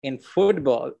in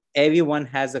football, everyone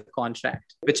has a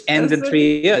contract which ends in That's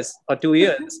 3 years or 2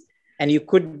 years. And you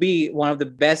could be one of the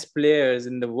best players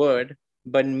in the world,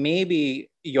 but maybe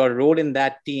your role in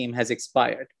that team has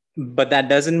expired. But that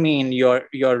doesn't mean your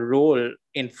role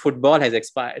in football has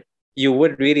expired. You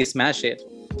would really smash it.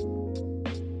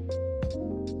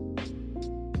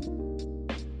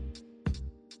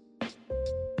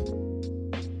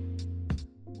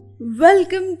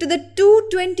 Welcome to the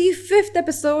 225th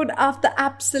episode of the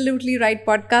Absolutely Right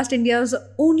podcast, India's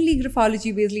only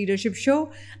graphology-based leadership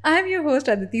show. I'm your host,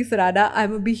 Aditi Sarada.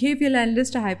 I'm a behavioral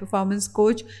analyst, a high-performance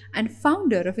coach, and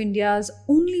founder of India's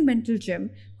only mental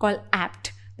gym called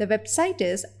APT. The website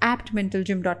is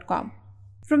aptmentalgym.com.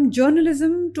 From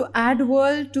journalism to ad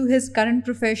world to his current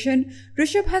profession,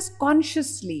 Rishabh has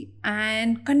consciously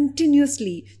and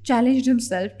continuously challenged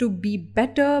himself to be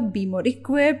better, be more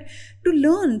equipped, to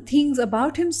learn things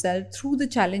about himself through the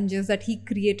challenges that he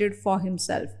created for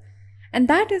himself. And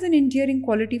that is an endearing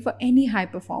quality for any high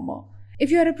performer.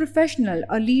 If you are a professional,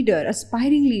 a leader,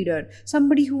 aspiring leader,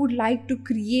 somebody who would like to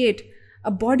create a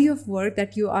body of work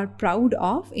that you are proud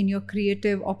of in your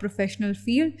creative or professional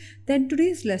field, then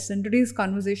today's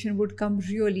conversation would come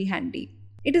really handy.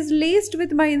 It is laced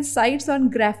with my insights on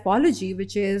graphology,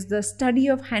 which is the study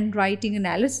of handwriting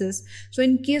analysis. So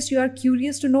in case you are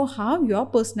curious to know how your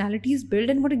personality is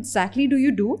built and what exactly do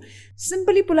you do,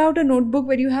 simply pull out a notebook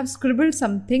where you have scribbled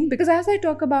something, because as I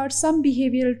talk about some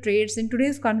behavioral traits in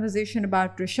today's conversation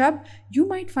about Rishabh, you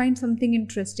might find something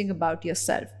interesting about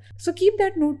yourself. So keep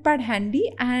that notepad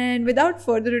handy, and without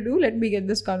further ado, let me get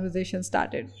this conversation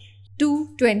started.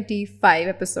 225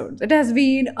 episodes. It has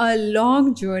been a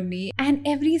long journey, and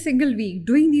every single week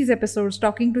doing these episodes,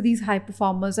 talking to these high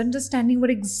performers, understanding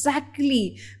what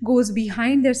exactly goes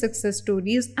behind their success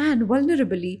stories, and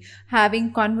vulnerably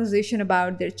having conversation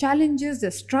about their challenges, their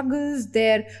struggles,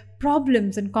 their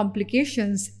problems and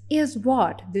complications is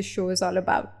what this show is all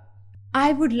about.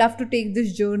 I would love to take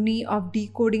this journey of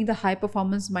decoding the high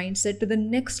performance mindset to the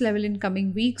next level in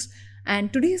coming weeks.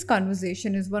 And today's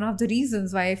conversation is one of the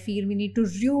reasons why I feel we need to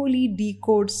really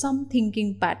decode some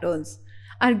thinking patterns.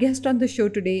 Our guest on the show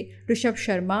today, Rishabh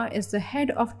Sharma, is the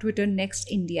head of Twitter Next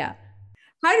India.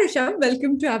 Hi, Rishabh.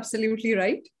 Welcome to Absolutely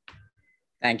Right.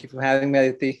 Thank you for having me,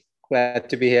 Aditi. Glad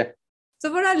to be here.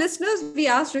 So for our listeners, we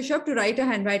asked Rishabh to write a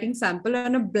handwriting sample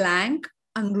on a blank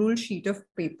unruled sheet of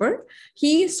paper.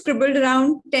 He scribbled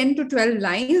around 10 to 12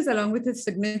 lines along with his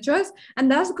signatures.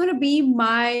 And that's going to be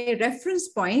my reference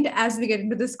point as we get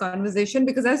into this conversation,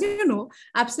 because as you know,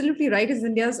 Absolutely Right is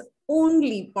India's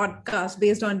only podcast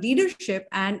based on leadership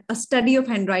and a study of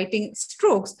handwriting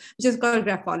strokes, which is called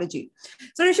graphology.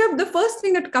 So Rishabh, the first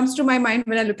thing that comes to my mind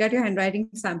when I look at your handwriting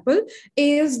sample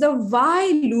is the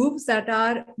while loops that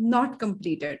are not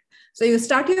completed. So you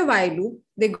start your while loop,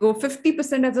 they go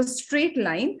 50% as a straight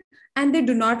line, and they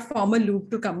do not form a loop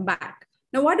to come back.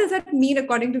 Now, what does that mean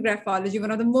according to graphology?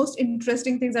 One of the most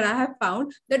interesting things that I have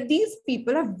found that these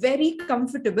people are very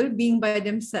comfortable being by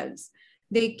themselves.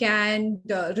 They can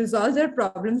resolve their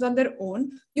problems on their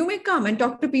own. You may come and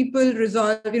talk to people,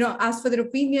 ask for their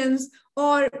opinions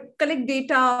or collect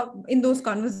data in those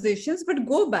conversations, but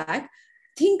go back,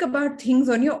 think about things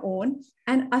on your own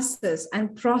and assess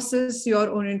and process your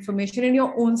own information in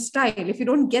your own style. If you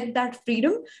don't get that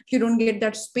freedom, if you don't get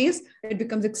that space, it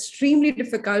becomes extremely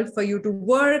difficult for you to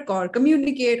work or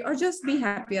communicate or just be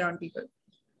happy around people.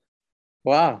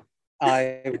 Wow.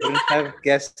 I wouldn't have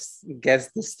guessed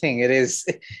this thing. It is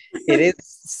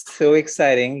so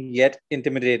exciting yet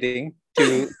intimidating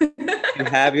to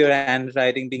have your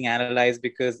handwriting being analyzed,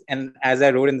 and as I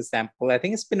wrote in the sample, I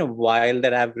think it's been a while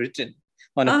that I've written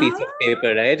on a piece of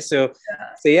paper, right? So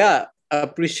yeah,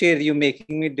 appreciate you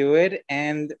making me do it.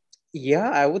 And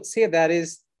yeah, I would say that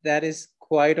is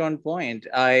quite on point.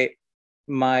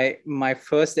 My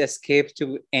first escape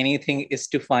to anything is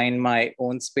to find my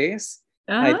own space.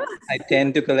 I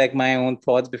tend to collect my own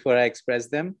thoughts before I express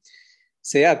them.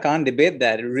 So yeah, I can't debate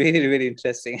that. Really, really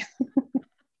interesting.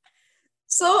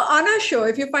 So on our show,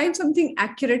 if you find something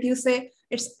accurate, you say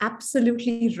it's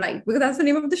absolutely right, because that's the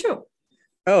name of the show.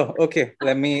 Oh, okay.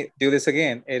 Let me do this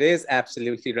again. It is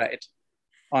absolutely right.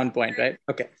 On point, right?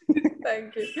 Okay.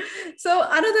 Thank you. So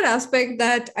another aspect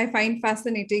that I find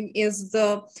fascinating is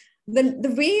the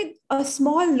way a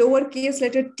small lowercase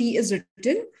letter T is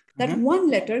written. That one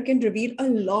letter can reveal a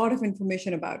lot of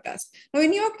information about us. Now,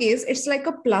 in your case, it's like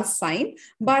a plus sign,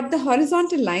 but the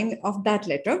horizontal line of that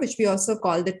letter, which we also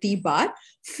call the T bar,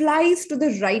 flies to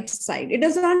the right side. It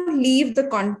does not leave the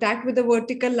contact with the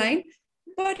vertical line,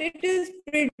 but it is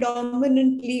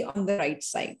predominantly on the right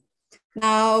side.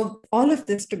 Now, all of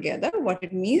this together, what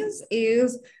it means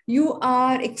is you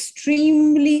are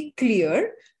extremely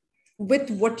clear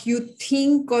with what you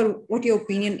think or what your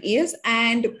opinion is,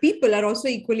 and people are also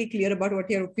equally clear about what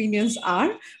your opinions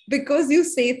are, because you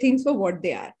say things for what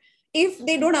they are. If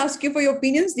they don't ask you for your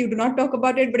opinions, you do not talk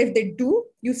about it, but if they do,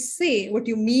 you say what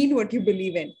you mean, what you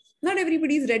believe in. Not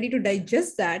everybody is ready to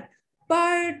digest that,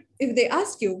 but if they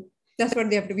ask you, that's what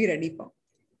they have to be ready for.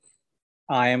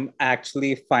 I am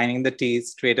actually finding the tea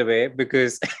straight away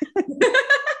because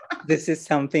this is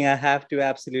something I have to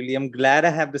absolutely. I'm glad I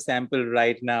have the sample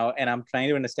right now, and I'm trying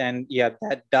to understand. Yeah,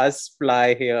 that does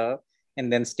fly here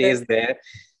and then stays there.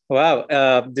 Wow,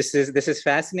 this is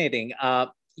fascinating.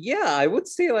 Yeah, I would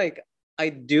say like I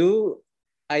do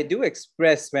I do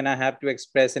express when I have to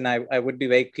express, and I would be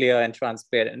very clear and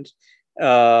transparent.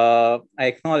 I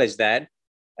acknowledge that.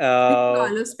 You Uh,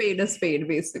 call a spade,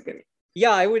 basically.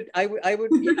 yeah, I would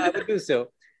do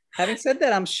so. Having said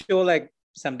that, I'm sure like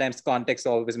sometimes context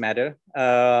always matter.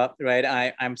 Right.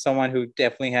 I'm someone who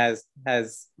definitely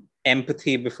has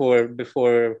empathy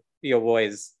before your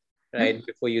voice, right?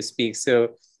 Before you speak.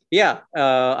 So yeah,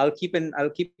 I'll keep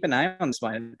an eye on this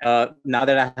one. Now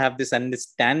that I have this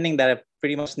understanding that I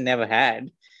pretty much never had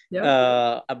Yep.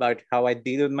 about how I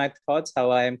deal with my thoughts, how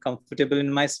I am comfortable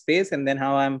in my space, and then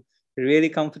how I'm really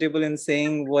comfortable in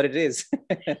saying what it is.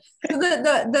 So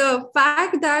the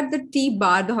fact that the T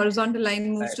bar, the horizontal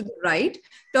line, moves Right. to the right,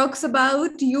 talks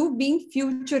about you being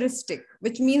futuristic,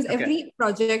 which means Okay. every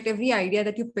project, every idea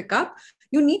that you pick up,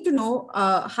 you need to know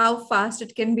how fast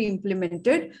it can be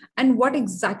implemented and what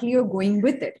exactly you're going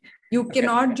with it. You Okay.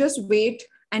 cannot just wait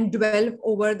and dwell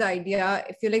over the idea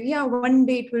if you're like, yeah, one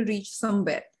day it will reach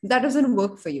somewhere. That doesn't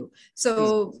work for you.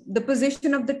 So the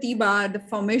position of the T bar, the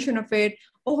formation of it,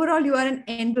 overall, you are an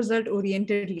end result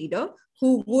oriented leader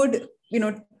who would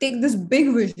take this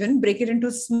big vision, break it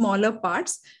into smaller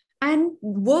parts, and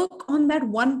work on that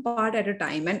one part at a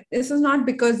time. And this is not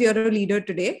because you're a leader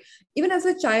today. Even as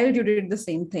a child you did the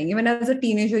same thing, even as a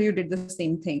teenager you did the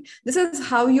same thing. This is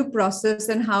how you process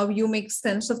and how you make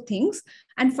sense of things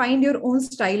and find your own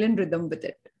style and rhythm with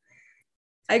it.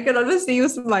 I can always see you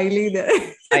smiling there.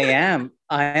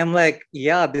 I am like,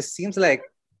 yeah, this seems like,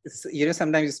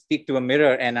 sometimes you speak to a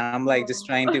mirror and I'm like just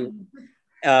trying to,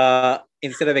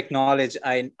 instead of acknowledge,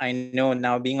 I know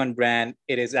now being on brand,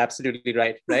 it is absolutely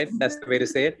right. That's the way to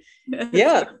say it. Yes.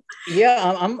 Yeah.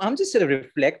 Yeah. I'm just sort of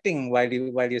reflecting while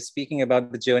you're speaking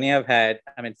about the journey I've had.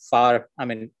 I mean,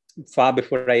 far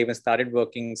before I even started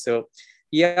working. So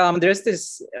yeah, there's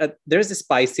this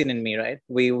Piscean in me, right?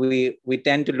 We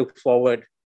tend to look forward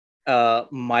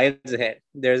miles ahead.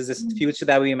 There's this future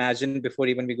that we imagine before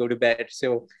even we go to bed.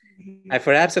 So I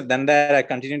perhaps have done that. I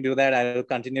continue to do that. I will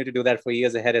continue to do that for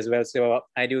years ahead as well. So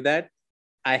I do that.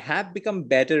 I have become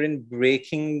better in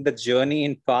breaking the journey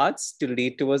in parts to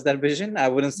lead towards that vision. I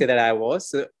wouldn't say that I was.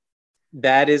 So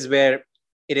that is where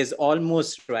it is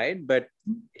almost right, but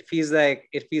it feels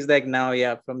like now,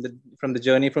 yeah, from the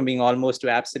journey from being almost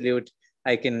to absolute,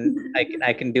 I can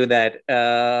do that,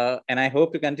 and I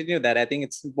hope to continue that. I think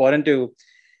it's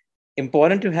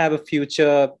important to have a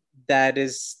future that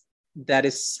is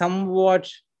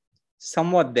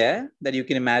somewhat there that you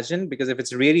can imagine, because if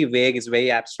it's really vague, it's very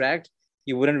abstract,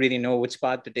 you wouldn't really know which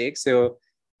path to take. So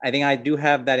I think I do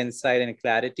have that insight and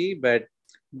clarity, but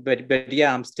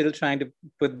yeah, I'm still trying to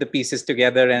put the pieces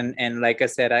together, and like I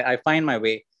said, I find my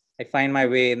way. I find my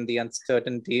way in the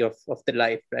uncertainty of the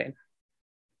life, right?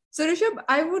 So, Rishabh,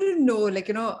 I wouldn't know,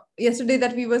 yesterday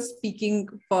that we were speaking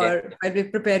Yeah. while we were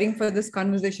preparing for this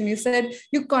conversation, you said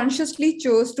you consciously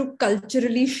chose to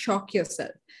culturally shock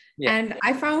yourself. Yeah. And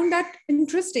I found that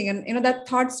interesting. And, that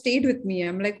thought stayed with me.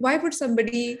 I'm like, why would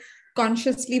somebody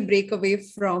consciously break away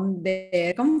from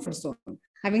their comfort zone?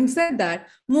 Having said that,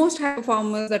 most high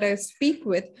performers that I speak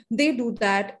with, they do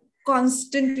that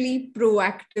constantly,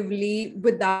 proactively,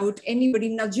 without anybody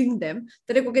nudging them.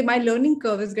 That like, okay, my learning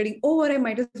curve is getting over. I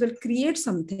might as well create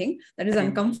something that is Mhm.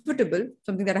 uncomfortable,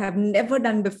 something that I have never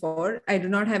done before. I do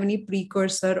not have any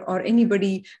precursor or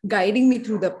anybody guiding me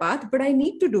through the path, but I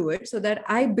need to do it so that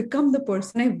I become the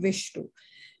person I wish to.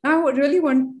 Now, I really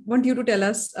want you to tell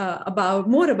us about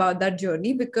more about that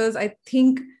journey, because I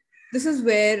think this is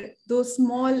where those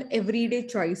small everyday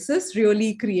choices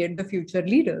really create the future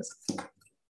leaders.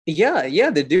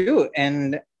 Yeah, they do,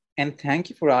 and thank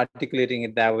you for articulating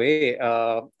it that way.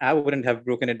 I wouldn't have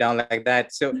broken it down like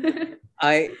that. So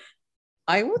I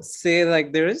I would say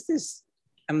like there is this,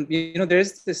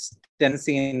 there's this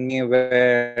tendency in me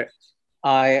where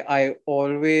I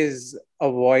always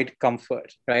avoid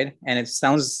comfort, right? And it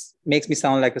makes me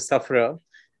sound like a sufferer,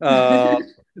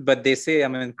 But they say, I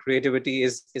mean, creativity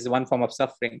is one form of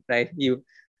suffering, right? You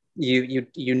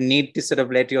need to sort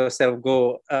of let yourself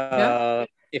go Yeah.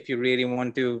 if you really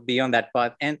want to be on that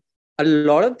path. And a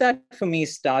lot of that for me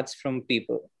starts from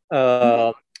people.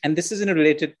 And this isn't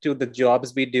related to the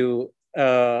jobs we do,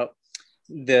 the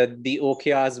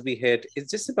OKRs we hit.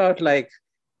 It's just about like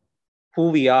who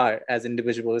we are as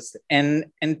individuals. And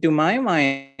to my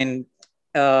mind,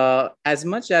 as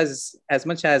much as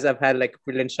I've had like a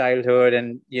brilliant childhood,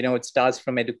 and it starts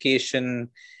from education,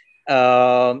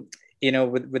 um,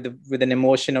 with an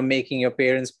emotion of making your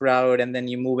parents proud, and then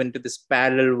you move into this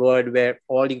parallel world where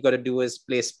all you got to do is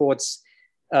play sports.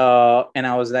 And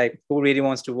I was like, who really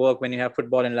wants to work when you have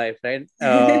football in life, right?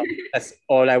 That's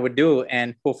all I would do,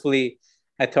 and hopefully,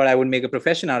 I thought I would make a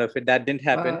profession out of it. That didn't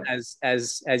happen, Wow.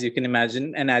 as you can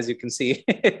imagine and as you can see.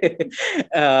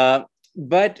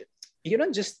 But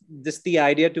just the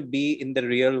idea to be in the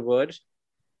real world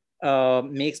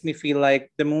makes me feel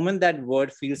like the moment that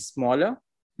word feels smaller,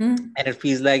 Mm. and it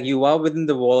feels like you are within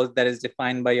the walls that is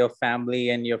defined by your family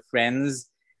and your friends,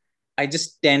 I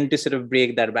just tend to sort of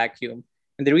break that vacuum.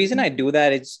 And the reason I do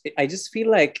that is I just feel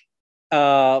like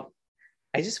uh,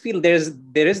 I just feel there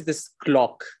is this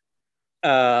clock,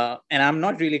 and I'm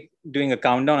not really doing a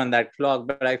countdown on that clock,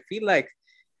 but I feel like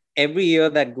every year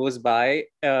that goes by,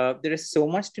 there is so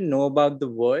much to know about the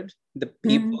world, the Mm.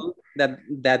 people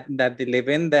that they live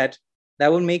in, that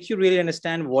will make you really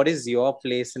understand what is your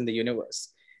place in the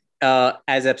universe.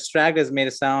 As abstract as may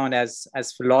sound, as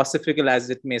philosophical as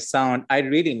it may sound, I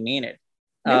really mean it.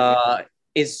 Yeah.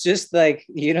 It's just like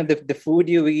the food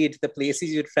you eat, the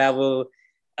places you travel,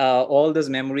 all those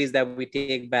memories that we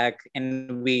take back,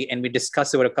 and we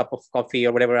discuss over a cup of coffee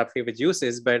or whatever our favorite juice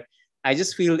is. But I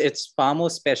just feel it's far more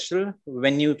special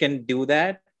when you can do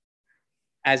that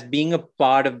as being a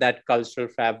part of that cultural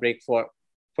fabric for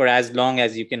as long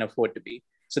as you can afford to be.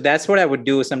 So that's what I would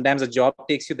do. Sometimes a job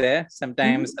takes you there.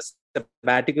 Sometimes Mm. a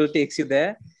sabbatical takes you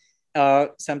there.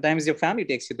 Sometimes your family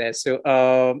takes you there. So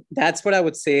that's what I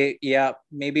would say. Yeah,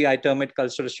 maybe I term it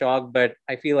cultural shock, but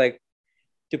I feel like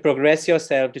to progress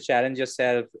yourself, to challenge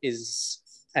yourself is,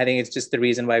 I think it's just the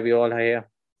reason why we all are here.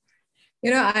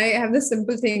 I have this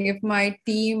simple thing. If my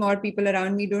team or people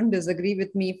around me don't disagree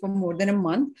with me for more than a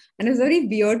month, and it's very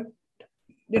weird,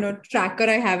 tracker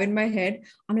I have in my head,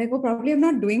 I'm like, oh, probably I'm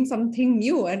not doing something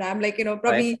new. And I'm like, Right?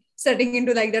 probably setting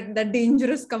into like that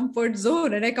dangerous comfort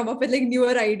zone. And I come up with like newer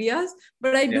ideas.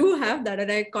 But I Yeah. do have that.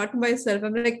 And I caught myself.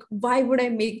 I'm like, why would I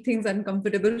make things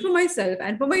uncomfortable for myself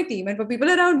and for my team and for people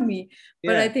around me?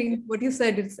 But I Yeah. think what you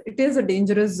said, it is a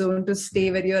dangerous zone to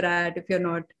stay where you're at if you're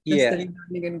not Yeah. necessarily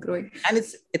learning and growing. And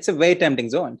it's a very tempting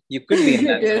zone. You could be in It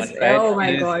that is. zone, right? Oh it my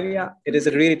is God. Yeah. it is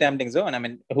a really tempting zone. I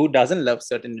mean, who doesn't love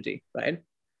certainty, right?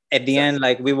 At the So, end,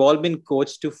 like, we've all been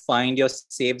coached to find your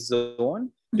safe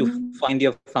zone, to mhm. find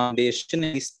your foundation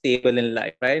and be stable in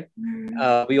life, right?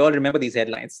 Mhm. We all remember these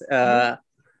headlines. Yeah.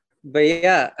 But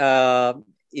yeah,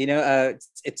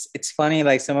 it's funny,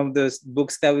 like some of those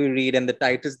books that we read and the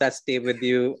titles that stay with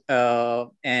you,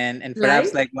 and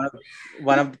perhaps Like,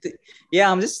 like yeah,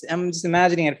 I'm just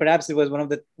imagining it. Perhaps it was one of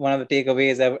the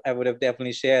takeaways I would have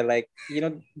definitely shared. Like,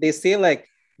 they say, like,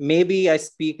 maybe I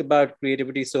speak about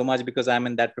creativity so much because I'm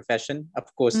in that profession, of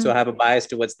course, so I have a bias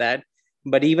towards that.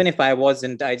 But even if I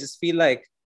wasn't, I just feel like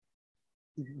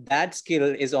that skill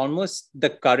is almost the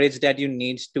courage that you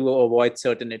need to avoid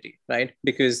certainty, right?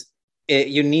 Because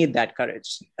you need that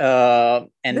courage,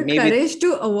 and the maybe. courage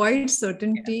to avoid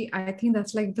certainty, I think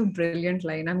that's like the brilliant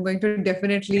line. I'm going to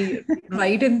definitely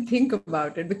write and think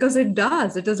about it because it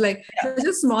does. It is like Yeah, such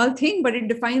a small thing, but it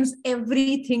defines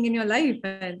everything in your life.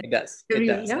 And it does. yeah,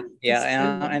 Yeah, just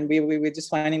brilliant. and we're just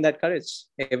finding that courage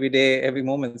every day, every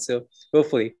moment. So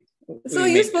hopefully So we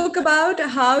you make it. spoke about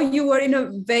how you were in a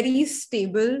very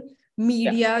stable Yeah.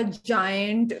 media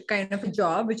giant kind of a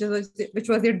job, which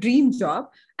was your dream job,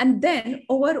 and then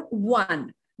over one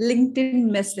LinkedIn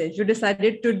message, you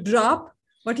decided to drop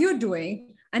what you're doing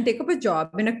and take up a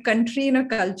job in a country, in a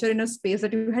culture, in a space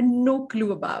that you had no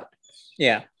clue about.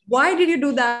 Yeah. Why did you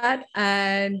do that,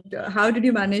 and how did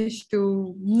you manage to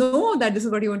know that this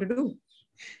is what you want to do?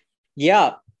 Yeah.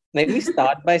 Let me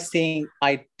start by saying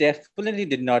I definitely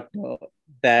did not know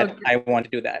that Okay. I want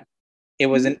to do that. It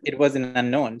was an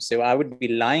unknown. So I would be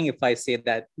lying if I say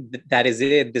that that is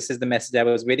it. This is the message I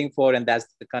was waiting for, and that's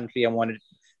the country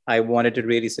I wanted to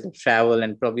really sort of travel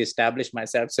and probably establish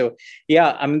myself. So yeah,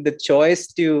 I mean, the choice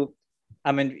to,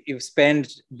 I mean, you've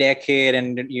spent decade and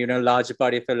larger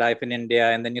part of your life in India,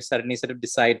 and then you suddenly sort of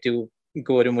decide to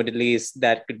go to Middle East.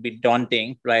 That could be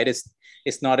daunting, right?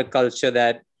 It's not a culture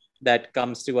that that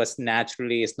comes to us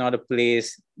naturally. It's not a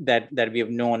place that we have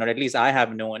known, or at least I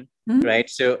have known, right?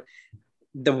 So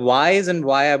the whys and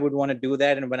why I would want to do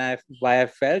that, and why I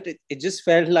felt it, it just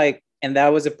felt like, and that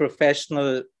was a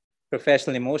professional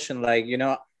emotion, like,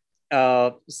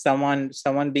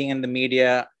 someone being in the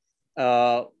media,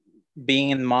 uh,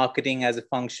 being in marketing as a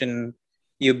function.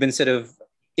 You've been sort of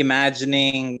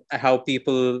imagining how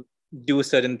people do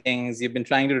certain things. You've been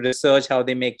trying to research how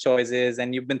they make choices,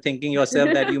 and you've been thinking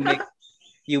yourself that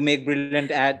you make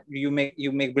brilliant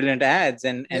ads,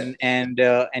 and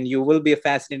you will be a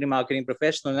fascinating marketing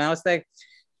professional. And I was like,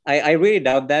 I really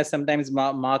doubt that. Sometimes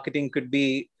marketing could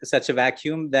be such a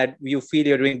vacuum that you feel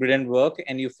you're doing brilliant work,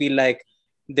 and you feel like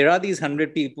there are these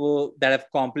 100 people that have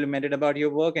complimented about your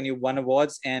work, and you won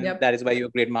awards, and that is why you're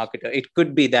a great marketer. It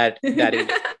could be that easy.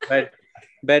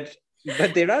 But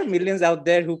but there are millions out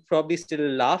there who probably still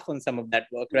laugh on some of that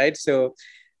work, right? So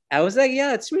I was like,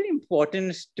 yeah, it's really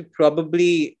important to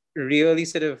probably really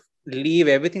sort of leave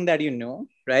everything that you know,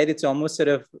 right? It's almost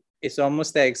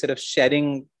like sort of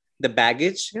shedding the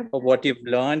baggage of what you've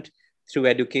learned through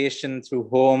education, through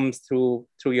homes, through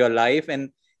your life,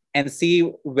 and see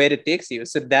where it takes you.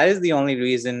 So that is the only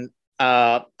reason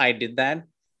I did that.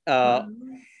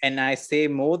 And I say,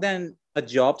 more than a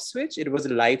job switch, it was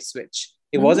a life switch.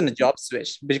 It wasn't a job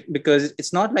switch, because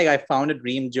it's not like I found a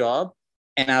dream job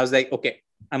and I was like, okay,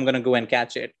 I'm going to go and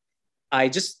catch it. I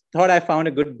just thought I found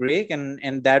a good break,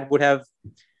 and that would have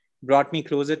brought me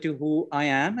closer to who I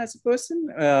am as a person,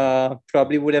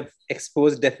 probably would have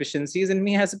exposed deficiencies in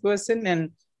me as a person,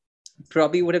 and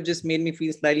probably would have just made me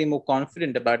feel slightly more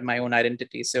confident about my own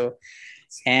identity. So,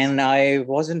 and I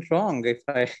wasn't wrong.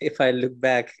 If I look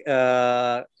back,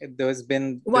 Why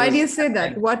do you say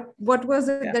that? What was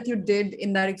it that you did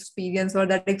in that experience, or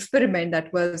that experiment,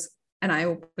 that was an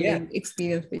eye-opening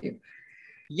experience for you?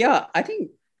 Yeah, I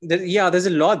think there's a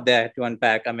lot there to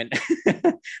unpack. I mean,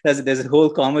 there's a whole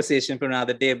conversation for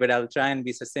another day, but I'll try and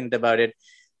be succinct about it.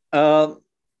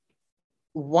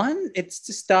 One, it's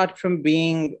to start from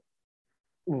being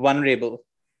vulnerable.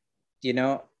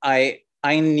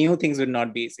 I knew things would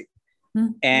not be easy,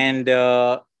 and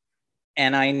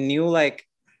I knew, like,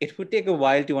 it would take a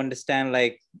while to understand,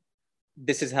 like,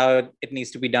 this is how it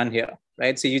needs to be done here,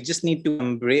 right? So you just need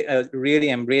to really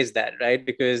embrace that, right?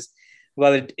 Because,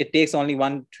 well, it takes only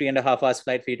 3.5 hours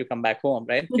flight for you to come back home,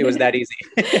 right? It was that easy.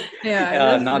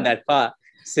 Not that far.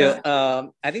 So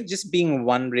I think just being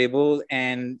vulnerable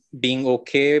and being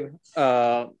okay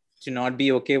to not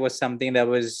be okay was something that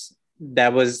was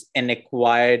an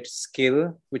acquired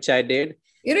skill, which I did.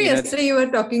 Yesterday you were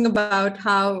talking about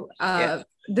how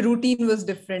the routine was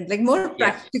different, like more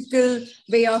practical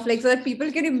way of, like, so that people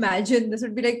can imagine. This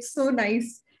would be like so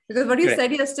nice, because what you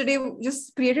said yesterday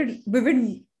just created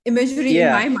vivid imagery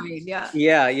in my mind.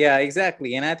 Yeah,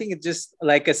 exactly. And I think it just,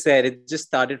 like I said, it just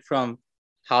started from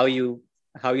how you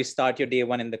start your day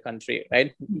one in the country,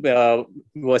 right?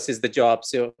 Versus the job.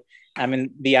 So I mean,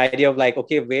 the idea of, like,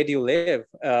 okay, where do you live?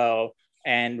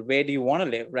 And where do you want to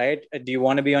live, right? Do you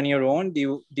want to be on your own?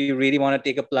 Do you really want to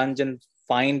take a plunge and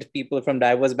find people from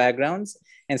diverse backgrounds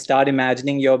and start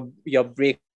imagining your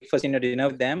breakfast and your dinner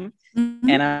with them?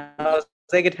 And I was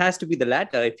like, it has to be the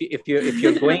latter. If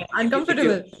you're going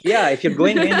uncomfortable, if you're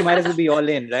going in, you might as well be all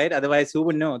in, right? Otherwise, who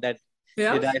would know that?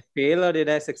 Did I fail or did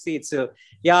I succeed? So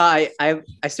I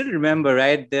still remember,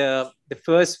 right, the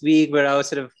first week where I was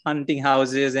sort of hunting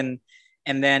houses, and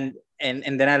then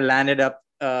I landed up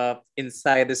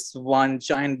inside this one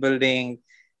giant building,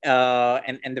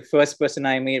 and the first person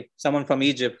I met, someone from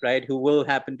Egypt, right, who will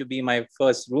happen to be my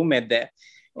first roommate there.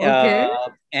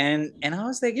 And I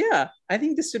was like, yeah, I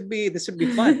think this should be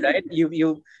fun, right?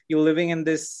 You're living in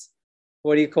this,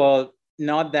 what do you call,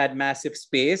 not that massive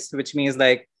space, which means,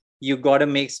 like, you got to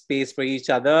make space for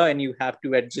each other, and you have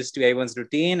to adjust to everyone's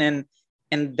routine,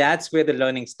 and that's where the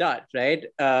learning starts, right?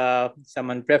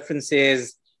 Someone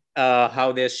preferences,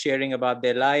 how they're sharing about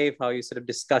their life, how you're sort of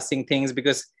discussing things,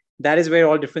 because that is where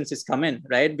all differences come in,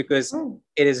 right? Because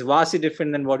it is vastly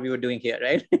different than what we were doing here,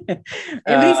 right?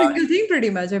 Every single thing,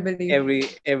 pretty much, I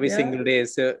believe. Every single day.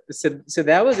 So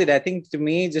that was it. I think, to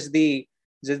me, just the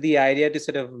idea to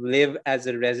sort of live as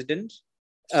a resident,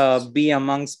 be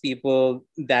amongst people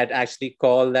that actually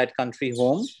call that country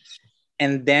home,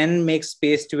 and then make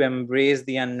space to embrace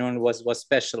the unknown was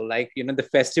special. Like, the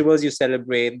festivals you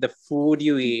celebrate, the food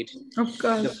you eat,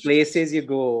 the places you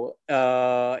go,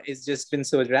 it's just been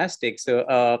so drastic. So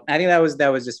I think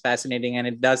that was just fascinating, and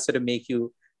it does sort of make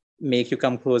you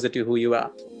come closer to who you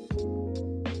are.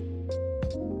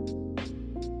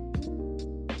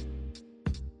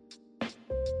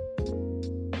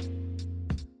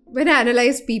 When I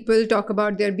analyze people talk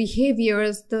about their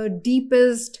behaviors, the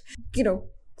deepest,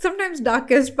 sometimes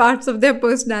darkest parts of their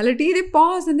personality, they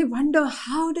pause and they wonder,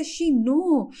 how does she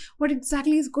know what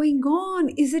exactly is going on?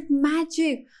 Is it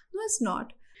magic? No, it's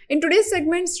not. In today's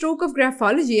segment, Stroke of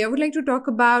Graphology, I would like to talk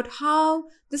about how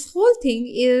this whole thing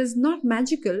is not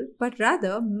magical, but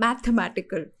rather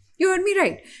mathematical. You heard me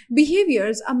right.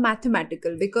 Behaviors are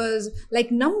mathematical because,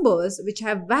 like numbers which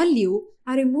have value,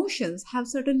 our emotions have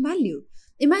certain value.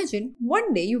 Imagine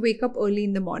one day you wake up early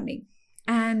in the morning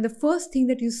and the first thing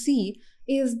that you see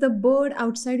is the bird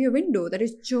outside your window that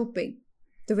is chirping.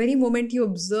 The very moment you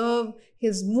observe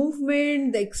his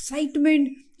movement, the excitement,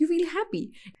 you feel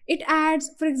happy. It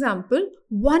adds, for example,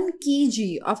 1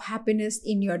 kg of happiness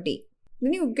in your day.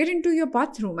 Then you get into your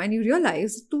bathroom and you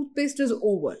realize the toothpaste is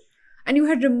over. And you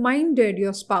had reminded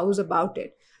your spouse about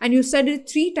it. And you said it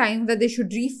 3 times that they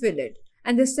should refill it.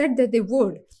 And they said that they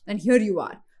would. And here you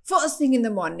are. First thing in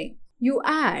the morning, you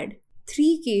add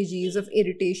 3 kgs of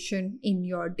irritation in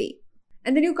your day.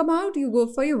 And then you come out, you go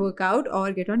for your workout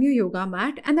or get on your yoga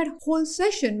mat, and that whole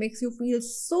session makes you feel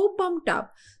so pumped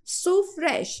up, so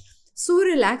fresh, so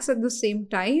relaxed at the same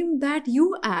time that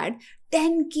you add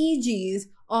 10 kgs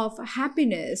of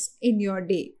happiness in your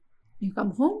day. You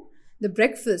come home, the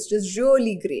breakfast is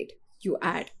really great. You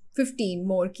add 15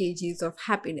 more kgs of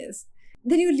happiness.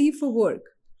 Then you leave for work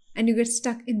and you get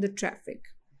stuck in the traffic.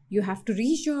 You have to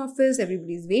reach your office,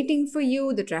 everybody's waiting for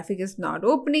you, the traffic is not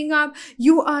opening up,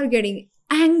 you are getting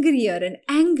angrier and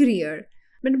angrier.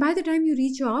 But by the time you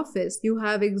reach your office, you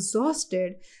have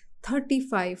exhausted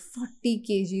 35-40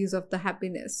 kgs of the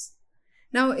happiness.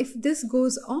 Now, if this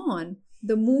goes on,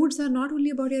 the moods are not only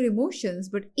about your emotions,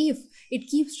 but if it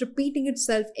keeps repeating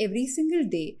itself every single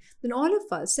day, then all of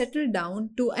us settle down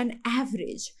to an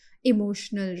average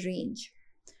emotional range.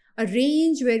 A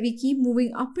range where we keep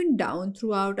moving up and down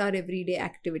throughout our everyday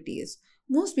activities.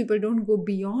 Most people don't go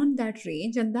beyond that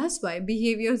range, and that's why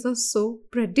behaviors are so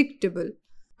predictable.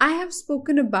 I have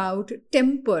spoken about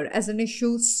temper as an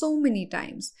issue so many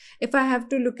times. If I have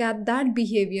to look at that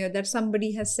behavior that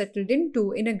somebody has settled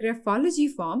into in a graphology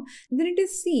form, then it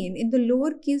is seen in the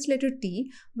lowercase letter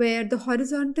t, where the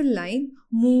horizontal line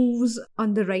moves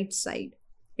on the right side.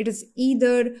 It is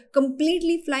either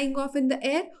completely flying off in the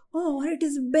air or it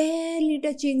is barely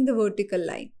touching the vertical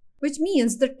line, which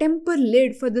means the temper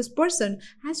lid for this person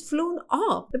has flown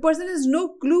off. The person has no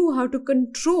clue how to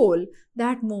control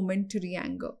that momentary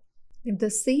anger. If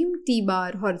the same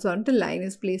T-bar horizontal line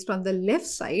is placed on the left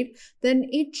side, then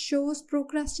it shows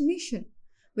procrastination,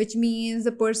 which means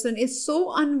the person is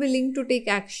so unwilling to take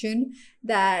action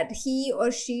that he or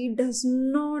she does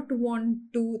not want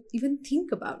to even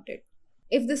think about it.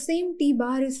 If the same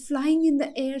T-bar is flying in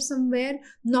the air somewhere,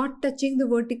 not touching the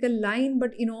vertical line,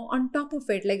 but on top of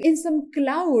it, like in some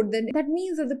cloud, then that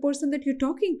means that the person that you're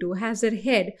talking to has their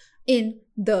head in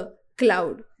the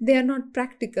cloud. They are not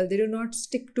practical. They do not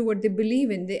stick to what they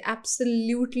believe in. They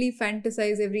absolutely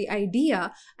fantasize every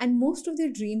idea, and most of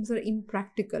their dreams are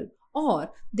impractical,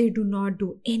 or they do not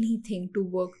do anything to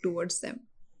work towards them.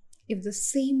 If the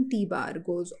same T-bar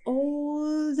goes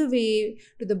all the way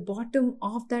to the bottom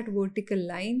of that vertical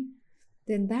line,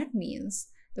 then that means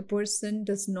the person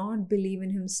does not believe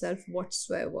in himself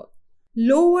whatsoever.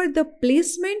 Lower the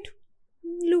placement,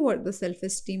 lower the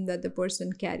self-esteem that the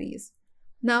person carries.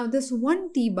 Now, this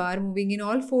one T-bar moving in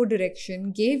all 4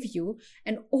 directions gave you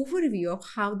an overview of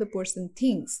how the person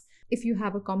thinks. If you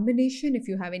have a combination, if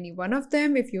you have any one of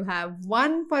them, if you have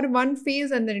one for one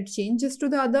phase and then it changes to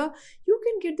the other, you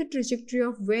can get the trajectory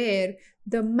of where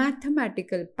the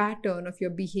mathematical pattern of your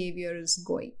behavior is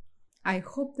going. I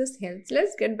hope this helps.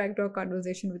 Let's get back to our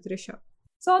conversation with Rishabh.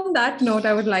 So on that note,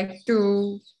 I would like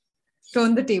to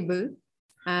turn the table.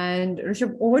 And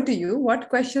Rishabh, over to you. What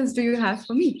questions do you have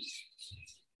for me?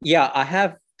 Yeah, I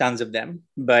have tons of them,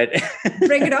 but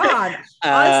bring it on.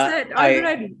 All set. All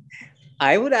ready.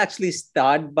 I would actually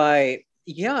start by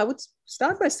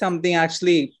something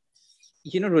actually,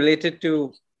 related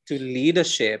to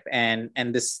leadership and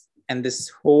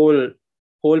this whole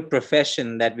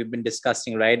profession that we've been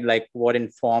discussing, right? Like what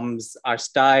informs our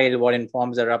style, what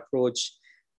informs our approach.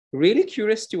 Really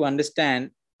curious to understand,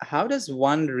 how does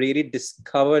one really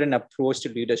discover an approach to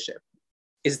leadership?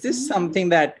 Is this something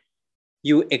that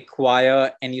you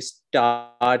acquire and you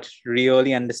start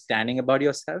really understanding about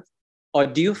yourself? Or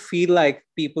do you feel like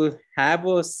people have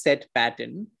a set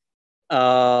pattern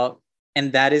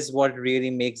and that is what really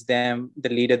makes them the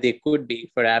leader they could be,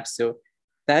 perhaps? So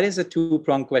that is a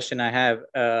 2-pronged question I have.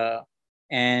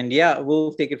 And yeah,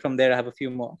 we'll take it from there. I have a few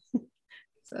more.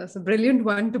 So it's a brilliant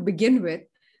one to begin with.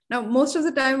 Now, most of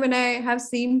the time when I have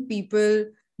seen people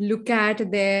look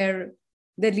at their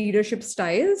their leadership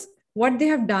styles, what they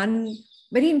have done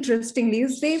very interestingly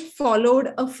is they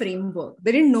followed a framework.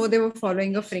 They didn't know they were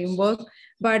following a framework,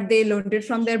 but they learned it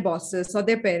from their bosses or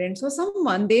their parents or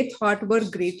someone they thought were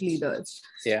great leaders.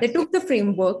 Yeah. They took the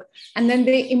framework and then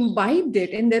they imbibed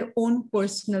it in their own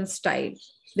personal style.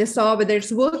 They saw whether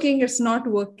it's working, it's not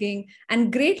working.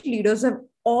 And great leaders have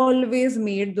always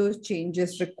made those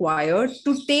changes required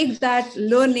to take that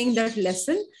learning, that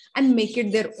lesson, and make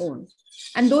it their own.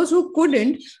 And those who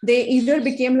couldn't, they either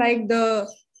became like the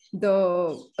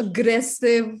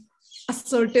aggressive,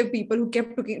 assertive people who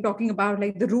kept talking about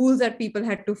like the rules that people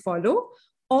had to follow,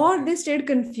 or they stayed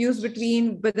confused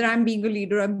between whether I'm being a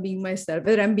leader or I'm being myself,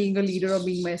 whether I'm being a leader or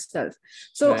being myself.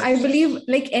 So Right. I believe,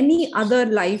 like any other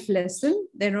life lesson,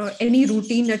 any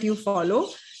routine that you follow,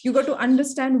 you got to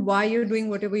understand why you're doing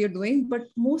whatever you're doing. But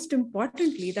most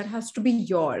importantly, that has to be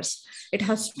yours. It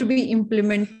has to be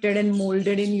implemented and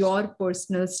molded in your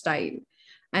personal style.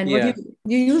 And what Yeah.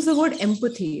 you use the word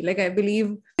empathy. Like I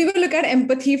believe we will look at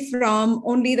empathy from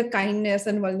only the kindness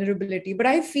and vulnerability, but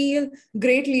I feel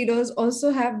great leaders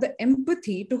also have the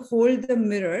empathy to hold the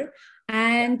mirror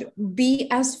and be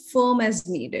as firm as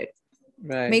needed,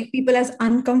 Right. make people as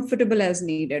uncomfortable as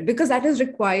needed, because that is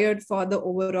required for the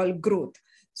overall growth.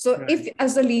 So Right. if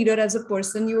as a leader, as a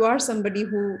person, you are somebody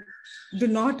who do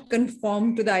not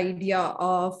conform to the idea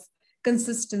of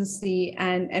consistency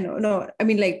and no, I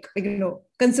mean like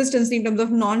consistency in terms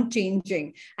of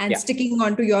non-changing and Yeah. sticking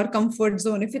on to your comfort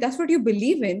zone, if that's what you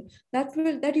believe in,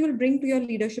 that you will bring to your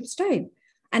leadership style.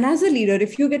 And as a leader,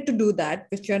 if you get to do that,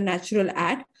 which you're natural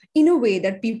at, in a way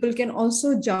that people can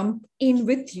also jump in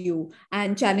with you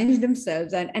and challenge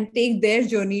themselves and take their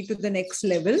journey to the next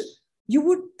level, you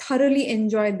would thoroughly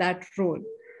enjoy that role.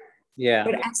 Yeah.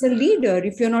 But as a leader,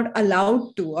 if you're not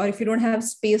allowed to, or if you don't have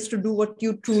space to do what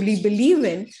you truly believe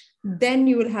in, then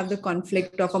you will have the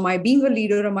conflict of, am I being a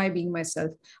leader? Am I being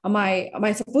myself? Am I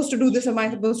supposed to do this? Am I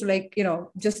supposed to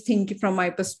just think from my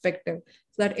perspective?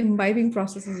 So that imbibing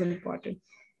process is important.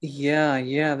 Yeah.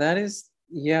 Yeah. That is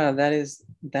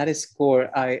core.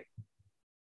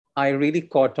 I really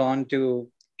caught on to,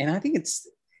 and I think it's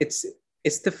it's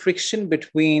the friction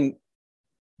between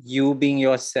you being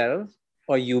yourself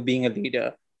or you being a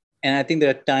leader. And I think there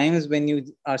are times when you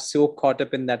are so caught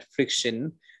up in that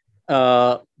friction,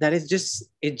 that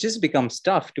it just becomes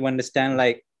tough to understand,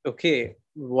 like, okay,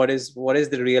 what is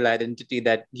the real identity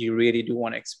that you really do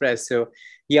want to express. So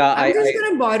yeah, I'm just yeah.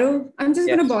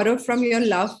 gonna borrow from your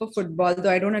love for football, though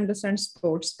I don't understand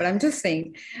sports, but I'm just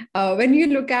saying, when you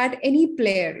look at any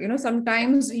player,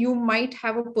 sometimes you might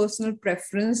have a personal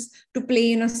preference to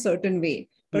play in a certain way.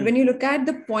 But Hmm. when you look at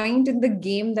the point in the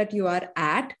game that you are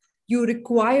at, you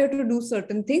require to do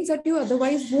certain things that you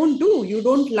otherwise won't do. You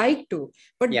don't like to.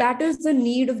 But Yeah. that is the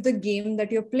need of the game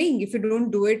that you're playing. If you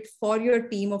don't do it for your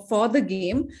team or for the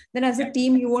game, then as a Yeah.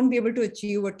 team, you won't be able to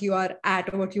achieve what you are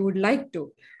at or what you would like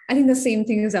to. I think the same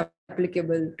thing is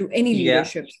applicable to any Yeah.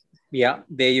 leadership. Yeah,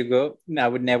 there you go. I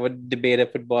would never debate a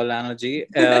football analogy,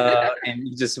 and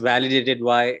you just validated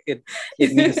why it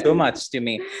means so much to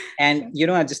me. And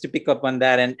just to pick up on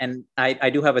that, and I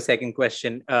do have a second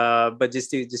question, but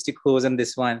just to close on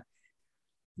this one,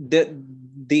 the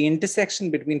the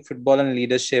intersection between football and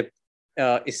leadership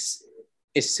is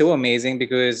so amazing,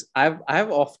 because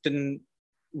I've often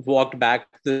walked back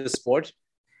to the sport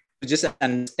to just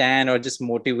understand or just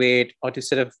motivate or to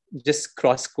sort of just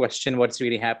cross question what's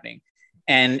really happening.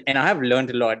 And I have learned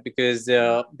a lot, because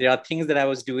there are things that I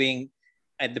was doing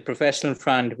at the professional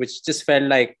front which just felt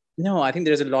like, no, I think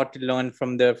there's a lot to learn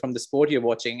from the sport you're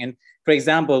watching. And for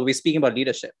example, we're speaking about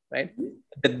leadership, right?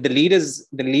 The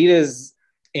leaders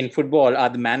in football are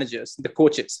the managers, the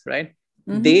coaches, right?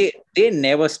 Mm-hmm. They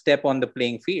never step on the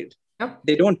playing field. Yep.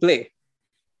 They don't play.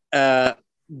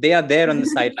 They are there on the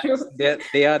sidelines. True.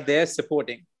 They are there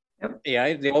supporting. Yep.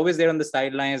 Yeah, they're always there on the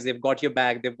sidelines. They've got your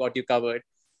back. They've got you covered.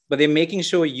 But they're making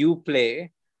sure you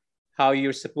play how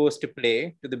you're supposed to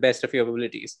play to the best of your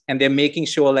abilities. And they're making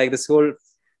sure, like, this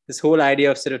whole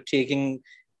idea of sort of taking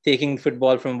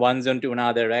football from one zone to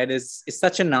another, right? Is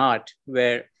such an art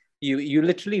where you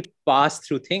literally pass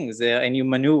through things, and you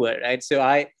maneuver, right? So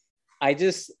I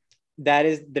just that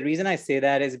is the reason I say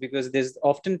that, is because there's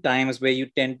often times where you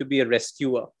tend to be a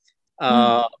rescuer.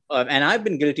 Mm. And I've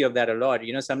been guilty of that a lot.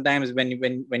 Sometimes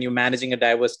when you're managing a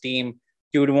diverse team,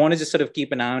 you would want to just sort of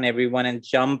keep an eye on everyone and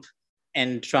jump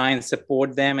and try and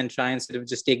support them and try and sort of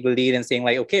just take the lead and saying,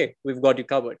 like, okay, we've got you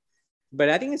covered. But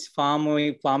I think it's far more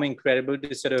incredible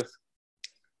to sort of,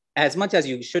 as much as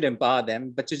you should empower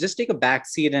them, but to just take a back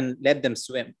seat and let them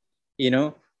swim, you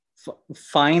know,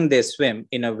 find their swim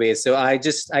in a way. So I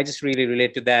just really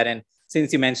relate to that. And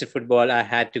since you mentioned football, I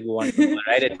had to go on football,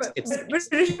 right? But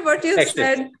Rishabh, what you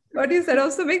infectious. said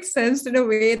also makes sense in a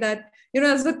way that,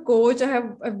 as a coach,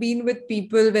 I've been with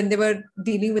people when they were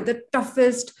dealing with the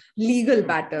toughest legal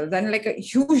battles and like a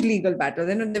huge legal battles,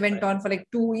 and they went on for like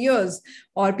 2 years,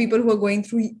 or people who are going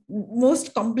through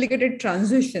most complicated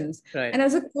transitions. Right. And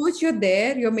as a coach, you're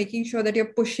there, you're making sure that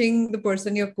you're pushing the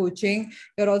person you're coaching.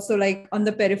 You're also like on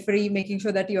the periphery, making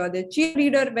sure that you are the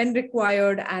cheerleader when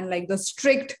required and like the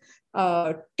strict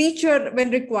teacher when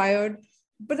required.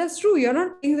 But that's true, you're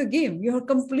not playing the game, you're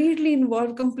completely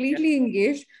involved, completely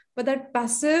engaged. But that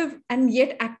passive and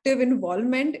yet active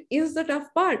involvement is the tough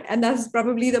part, and that's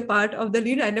probably the part of the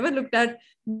leader. I never looked at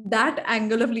that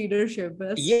angle of leadership, but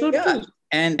that's so true.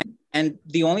 And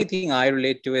the only thing I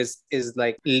relate to is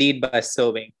like lead by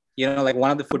serving. Like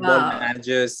one of the football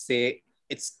managers say,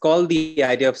 it's called the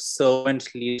idea of servant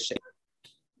leadership.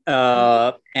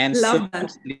 And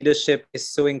servant leadership is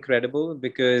so incredible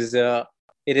because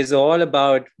it is all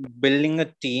about building a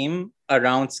team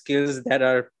around skills that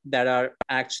are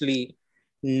actually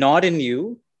not in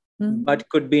you, but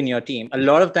could be in your team. A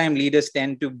lot of time leaders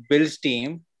tend to build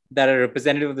team that are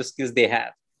representative of the skills they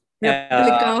have.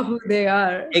 Replica who they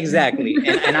are. Exactly.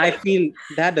 and I feel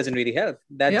that doesn't really help.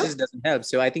 That just doesn't help.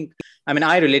 So I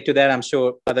relate to that. I'm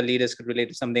sure other leaders could relate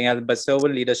to something else, but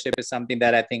servant leadership is something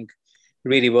that I think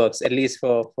really works, at least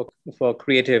for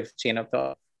creative chain of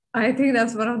thought. I think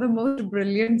that's one of the most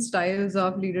brilliant styles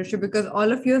of leadership, because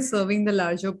all of you are serving the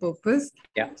larger purpose.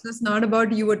 Yeah. So it's not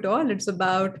about you at all. It's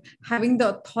about having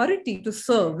the authority to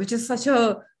serve, which is such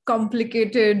a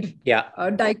complicated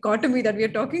dichotomy that we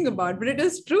are talking about. But it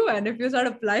is true. And if you start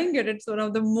applying it, it's one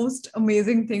of the most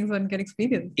amazing things one can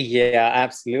experience. Yeah,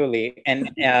 absolutely. And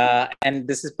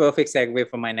this is perfect segue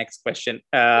for my next question.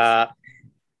 I've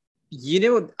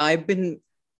been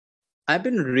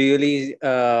really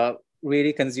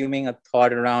really consuming a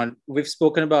thought around, we've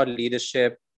spoken about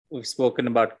leadership, we've spoken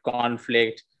about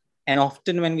conflict, and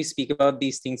often when we speak about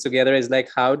these things together is like,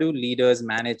 how do leaders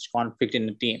manage conflict in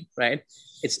a team, right?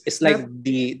 It's like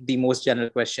the most general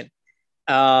question.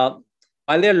 While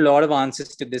there are a lot of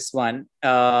answers to this one,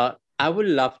 I would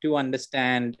love to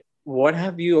understand, what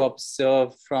have you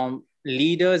observed from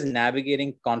leaders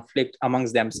navigating conflict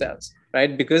amongst themselves,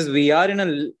 right? Because we are in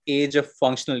an age of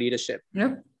functional leadership.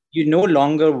 Yep. You no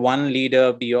longer one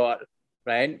leader be all,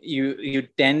 right? You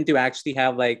tend to actually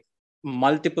have like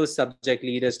multiple subject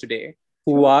leaders today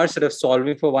who are sort of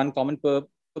solving for one common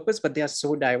purpose, but they are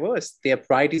so diverse. Their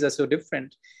priorities are so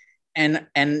different. And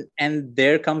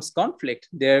there comes conflict.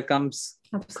 There comes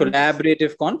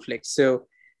collaborative conflict. So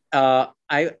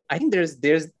I think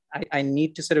I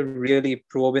need to sort of really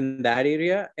probe in that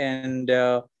area. And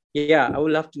I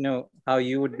would love to know how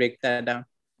you would break that down.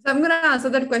 So I'm going to answer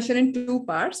that question in two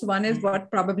parts. One is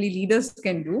what probably leaders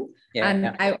can do.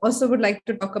 I also would like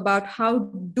to talk about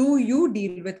how do you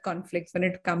deal with conflicts when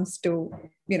it comes to,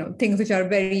 things which are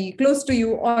very close to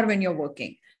you or when you're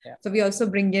working. Yeah. So we also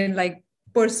bring in like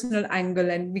personal angle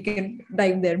and we can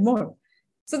dive there more.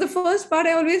 So the first part,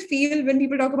 I always feel when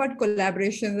people talk about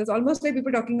collaborations, it's almost like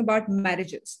people talking about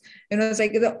marriages. It's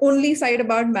like the only side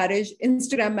about marriage,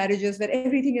 Instagram marriages, where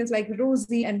everything is like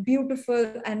rosy and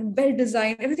beautiful and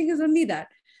well-designed. Everything is only that.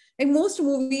 Like most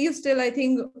movies still, I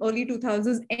think early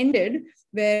 2000s ended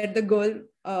where the girl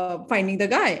finding the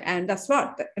guy. And that's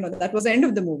what, that was the end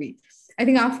of the movie. I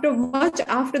think much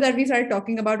after that, we started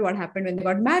talking about what happened when they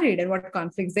got married and what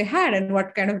conflicts they had and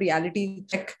what kind of reality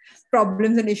check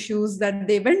problems and issues that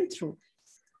they went through.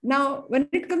 Now, when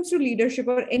it comes to leadership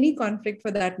or any conflict for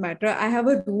that matter, I have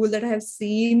a rule that I have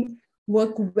seen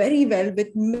work very well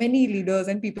with many leaders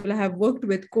and people I have worked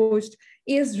with, coached,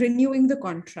 is renewing the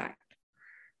contract.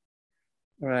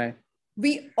 Right.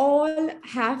 We all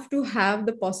have to have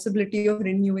the possibility of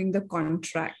renewing the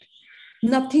contract.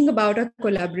 Nothing about a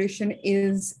collaboration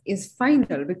is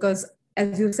final, because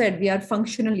as you said, we are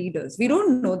functional leaders. We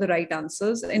don't know the right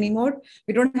answers anymore.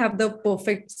 We don't have the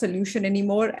perfect solution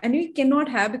anymore. And we cannot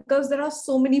have, because there are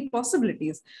so many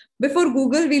possibilities. Before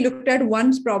Google, we looked at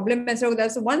one problem and said,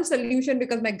 there's one solution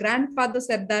because my grandfather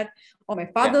said that, or my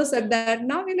father said that.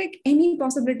 Now we're like, any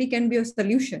possibility can be a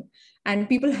solution. And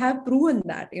people have proven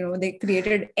that, they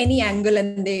created any angle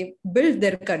and they built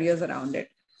their careers around it.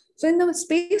 So in the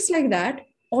space like that,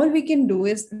 all we can do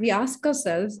is we ask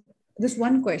ourselves this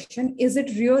one question: is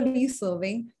it really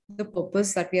serving the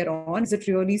purpose that we are on? Is it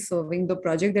really serving the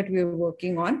project that we are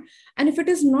working on? And if it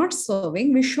is not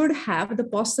serving, we should have the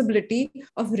possibility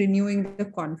of renewing the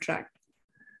contract.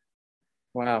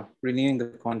 Wow. Renewing the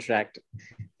contract.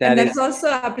 And That that's is, also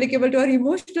applicable to our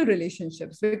emotional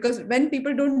relationships, because when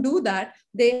people don't do that,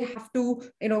 they have to,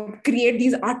 create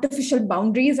these artificial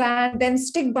boundaries and then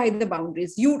stick by the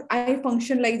boundaries. I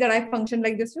function like that, I function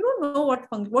like this. You don't know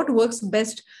what works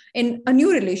best in a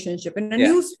new relationship, in a yeah.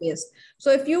 new space.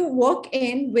 So if you walk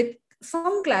in with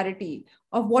some clarity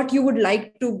of what you would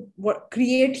like to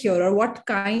create here, or what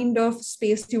kind of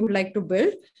space you would like to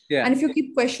build, and Yeah. if you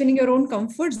keep questioning your own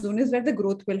comfort zone, is where the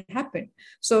growth will happen.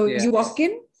 So Yeah. you walk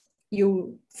in,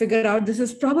 you figure out this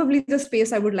is probably the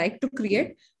space I would like to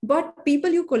create. But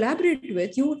people you collaborate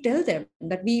with, you tell them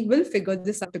that we will figure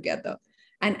this out together.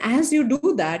 And as you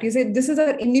do that, you say, this is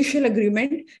our initial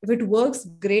agreement. If it works,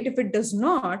 great. If it does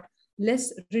not,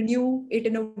 let's renew it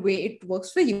in a way it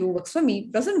works for you, works for me,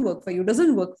 doesn't work for you,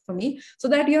 doesn't work for me, so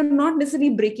that you're not necessarily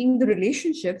breaking the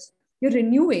relationships, you're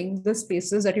renewing the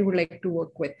spaces that you would like to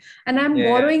work with. And I'm Yeah.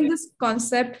 borrowing this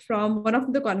concept from one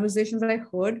of the conversations I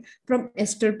heard from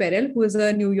Esther Perel, who is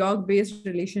a New York based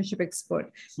relationship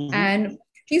expert. Mm-hmm. And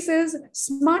she says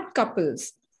smart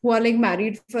couples who are like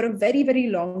married for a very, very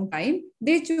long time,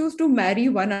 they choose to marry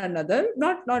one another,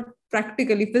 not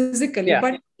practically, physically, Yeah.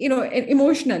 but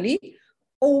emotionally,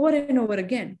 over and over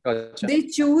again. Gotcha. They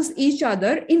choose each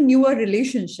other in newer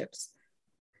relationships,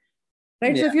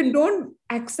 right? So Yeah. if you don't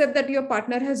accept that your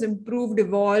partner has improved,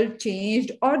 evolved,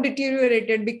 changed, or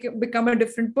deteriorated, become a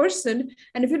different person,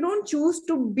 and if you don't choose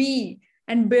to be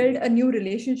and build a new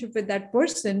relationship with that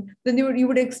person, then you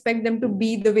would expect them to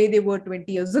be the way they were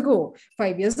 20 years ago,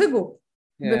 5 years ago,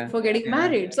 Yeah. before getting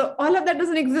married. So all of that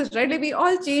doesn't exist, right? Like we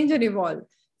all change and evolve.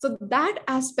 So that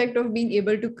aspect of being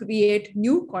able to create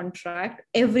new contract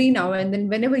every now and then,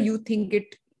 whenever you think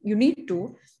it you need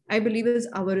to, I believe is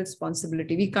our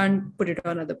responsibility. We can't put it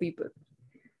on other people.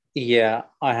 Yeah.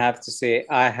 I have to say,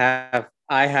 I have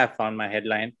found my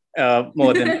headline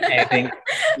more than anything.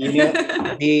 You know,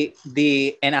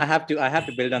 and I have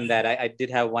to build on that. I did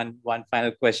have one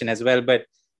final question as well, but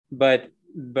but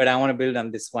I want to build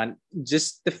on this one.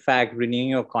 Just the fact renewing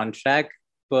your contract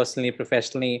personally,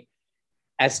 professionally,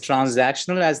 as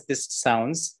transactional as this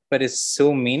sounds, but it's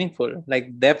so meaningful.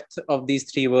 Like depth of these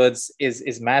three words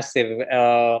is massive.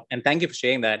 And thank you for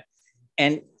sharing that.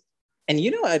 And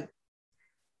I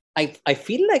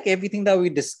feel like everything that we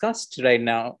discussed right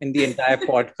now in the entire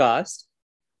podcast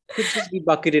could just be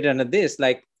bucketed under this.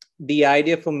 Like the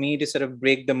idea for me to sort of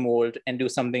break the mold and do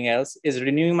something else is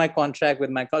renewing my contract with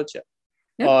my culture,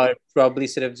 Yeah. or probably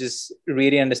sort of just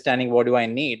really understanding what do I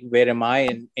need, where am I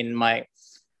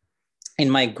in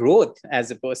my growth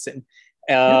as a person.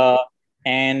 Yeah.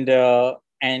 uh,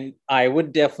 and I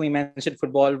would definitely mention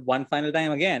football one final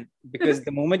time again, because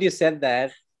the moment you said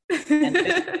that, and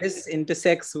this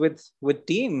intersects with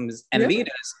teams and Yeah.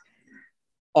 leaders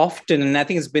often, and I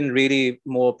think it's been really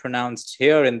more pronounced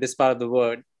here in this part of the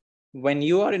world. When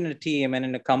you are in a team and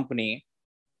in a company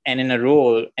and in a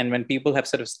role, and when people have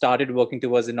sort of started working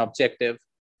towards an objective,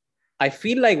 I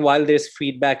feel like while there's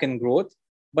feedback and growth,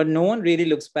 but no one really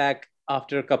looks back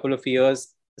after a couple of years,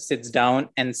 sits down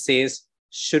and says,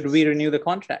 should we renew the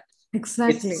contract?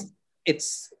 Exactly.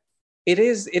 It's it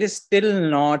is it is still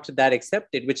not that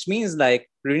accepted, which means like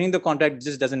renewing the contract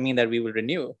just doesn't mean that we will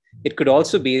renew. It could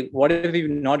also be, what if we've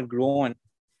not grown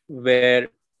where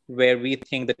where we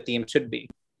think the team should be.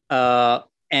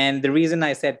 And the reason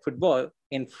I said football,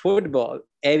 in football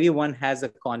everyone has a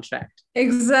contract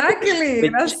Exactly.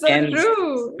 which That's so ends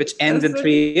true. which ends That's in so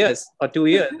 3 years or 2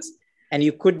 years, and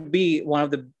you could be one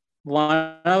of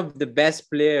the best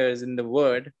players in the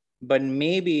world, but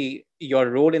maybe your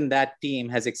role in that team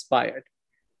has expired.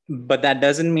 But that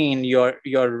doesn't mean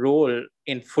your role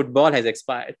in football has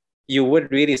expired. You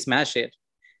would really smash it,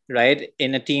 right,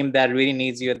 in a team that really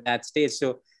needs you at that stage.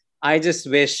 So I just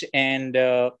wish, and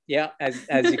yeah, as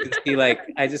you can see, like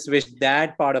I just wish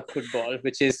that part of football,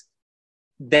 which is,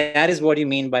 that is what you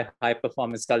mean by high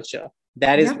performance culture.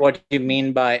 That is Yeah. what you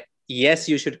mean by, yes,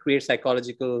 you should create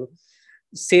psychological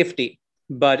safety,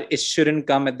 but it shouldn't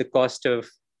come at the cost of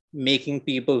making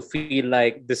people feel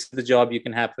like this is the job you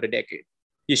can have for a decade.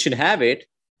 You should have it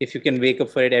if you can wake up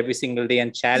for it every single day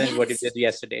and challenge what you did Yes.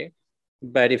 yesterday.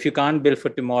 But if you can't build for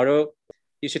tomorrow,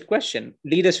 you should question.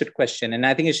 Leaders should question, and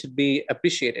I think it should be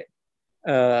appreciated.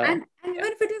 And Yeah,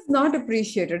 even if it is not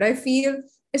appreciated, I feel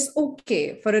it's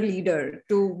okay for a leader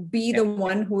to be yeah, the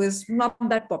one who is not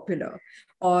that popular,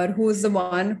 or who is the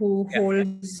one who yeah,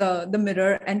 holds the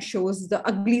mirror and shows the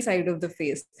ugly side of the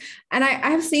face. And I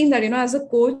have seen that, as a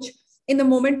coach, in the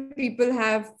moment people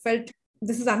have felt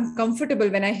this is uncomfortable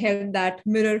when I held that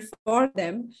mirror for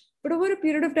them. But over a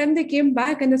period of time, they came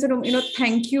back and they said,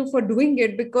 thank you for doing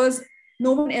it, because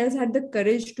no one else had the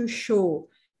courage to show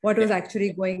what was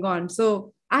actually going on.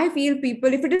 So I feel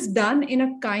people, if it is done in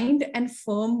a kind and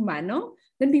firm manner,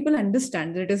 then people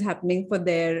understand that it is happening for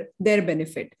their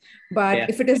benefit. But Yeah.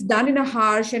 if it is done in a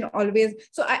harsh and always,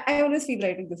 so I always feel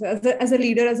like this as a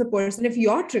leader, as a person, if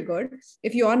you're triggered,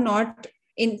 if you are not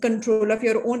in control of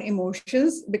your own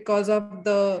emotions because of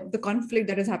the conflict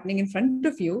that is happening in front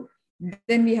of you,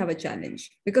 then we have a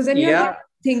challenge, because then you're not Yeah.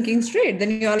 thinking straight,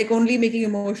 then you're like only making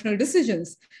emotional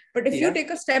decisions. But if you Yeah.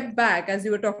 take a step back, as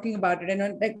you were talking about it,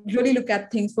 and like really look at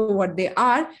things for what they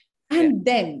are, Yeah. and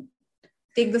then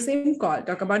take the same call,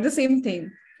 talk about the same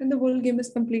thing, then the whole game is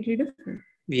completely different.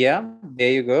 Yeah,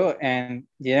 there you go. And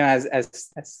as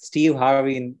Steve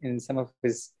Harvey in some of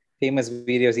his famous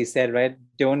videos, he said, right,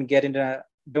 don't get in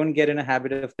a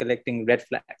habit of collecting red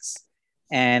flags.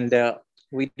 And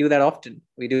we do that often.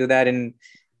 We do that in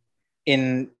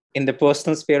the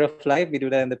personal sphere of life. We do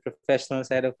that in the professional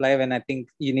side of life. And I think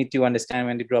you need to understand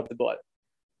when to drop the ball.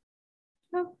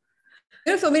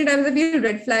 Yeah. So many times I feel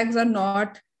red flags are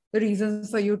not the reasons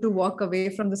for you to walk away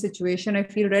from the situation. I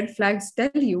feel red flags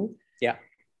tell you Yeah.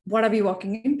 what are we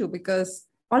walking into, because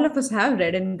all of us have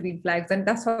red and green flags, and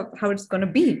that's how it's going to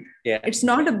be. Yeah. It's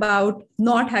not about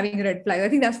not having red flags. I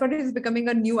think that's what is becoming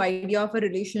a new idea of a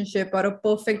relationship or a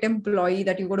perfect employee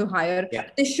that you go to hire. Yeah.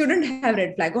 They shouldn't have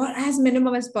red flag, or as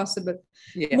minimum as possible.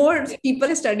 Yeah. More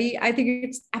people study, I think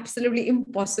it's absolutely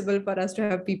impossible for us to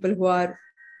have people who are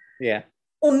Yeah.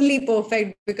 only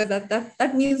perfect, because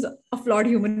that means a flawed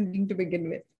human being to begin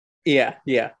with. Yeah.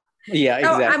 Yeah. Yeah.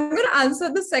 Now, Exactly. I'm going to answer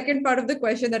the second part of the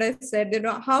question that I said,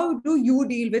 how do you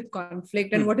deal with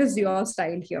conflict and what is your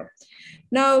style here?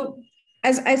 Now,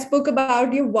 as I spoke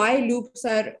about why loops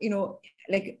are,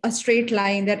 like a straight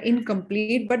line, they're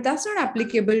incomplete, but that's not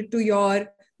applicable to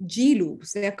your G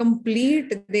loops. They are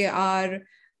complete. They are,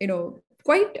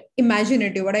 quite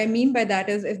imaginative. What I mean by that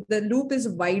is, if the loop is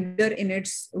wider in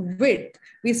its width,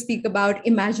 we speak about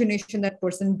imagination that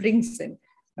person brings in.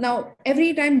 Now,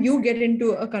 every time you get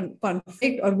into a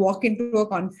conflict or walk into a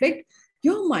conflict,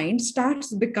 your mind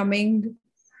starts becoming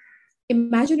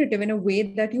imaginative in a way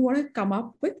that you want to come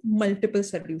up with multiple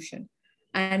solutions.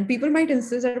 And people might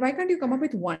insist that, why can't you come up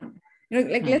with one?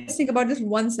 Like, let's think about this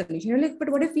one solution. You're like, but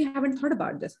what if we haven't thought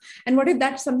about this? And what if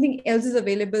that something else is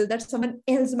available, that someone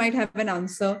else might have an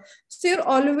answer? So you're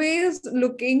always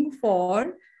looking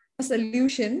for a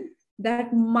solution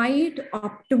that might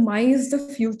optimize the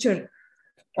future,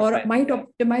 or might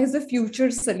optimize the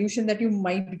future solution that you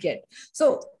might get.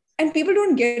 So, and people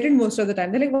don't get it most of the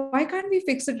time. They're like, why can't we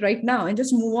fix it right now and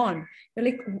just move on? They're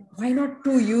like, why not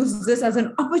to use this as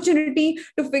an opportunity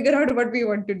to figure out what we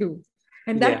want to do?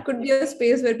 And that could be a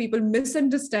space where people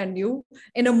misunderstand you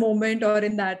in a moment, or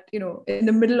in that, in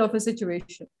the middle of a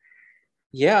situation.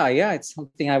 Yeah, it's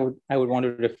something I would want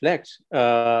to reflect,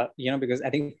 because I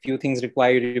think few things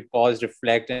require you to pause,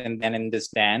 reflect, and then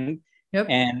understand. Yep.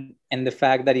 And the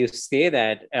fact that you say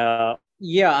that, I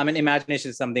mean,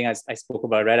 imagination is something I spoke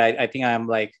about, right? I think I'm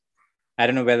like, I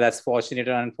don't know whether that's fortunate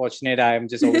or unfortunate. I'm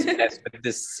just always blessed with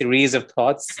this series of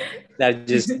thoughts that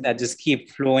just keep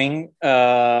flowing,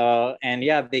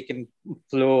 and they can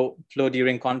flow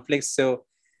during conflicts. So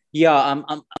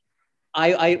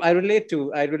I relate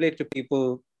to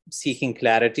people seeking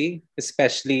clarity,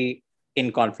 especially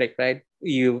in conflict, right?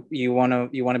 You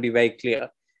wanna be very clear.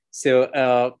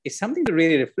 So it's something to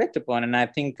really reflect upon, and I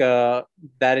think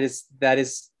that is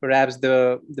perhaps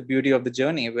the beauty of the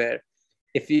journey, where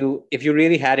if you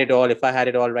really had it all, if I had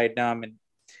it all right now, I mean,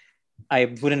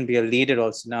 I wouldn't be a leader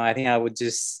also now. I think I would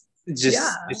just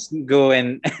go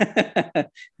and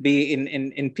be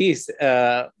in peace.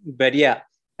 But it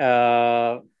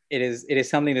is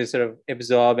something to sort of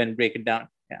absorb and break it down.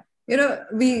 Yeah.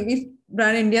 We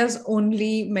run India's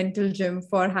only mental gym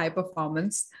for high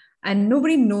performance, and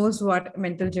nobody knows what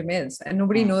mental gym is, and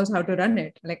nobody knows how to run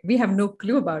it. Like, we have no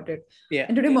clue about it. Yeah.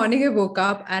 And today morning I woke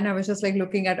up and I was just like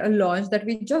looking at a launch that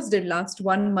we just did last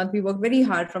 1 month. We worked very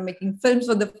hard from making films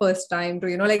for the first time to,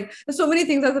 like, there's so many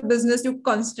things as a business you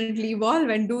constantly evolve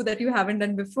and do that you haven't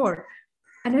done before.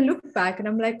 And I look back and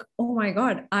I'm like, oh my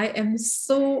God, I am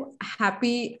so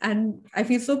happy and I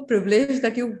feel so privileged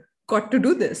that you got to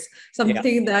do this,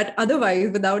 something that otherwise,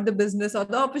 without the business or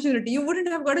the opportunity, you wouldn't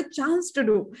have got a chance to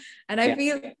do. And I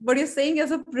feel what you're saying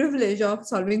is a privilege of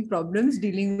solving problems,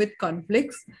 dealing with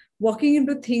conflicts, walking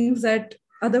into things that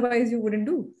otherwise you wouldn't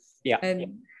do. Yeah.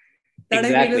 And that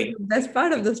exactly. I feel is the best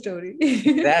part of the story.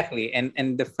 Exactly.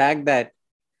 And the fact that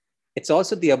it's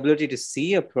also the ability to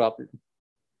see a problem.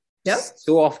 Yeah.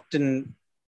 So often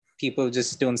people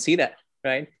just don't see that,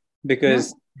 right?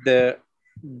 Because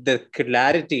the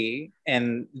clarity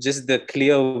and just the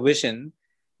clear vision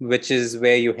which is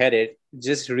where you headed,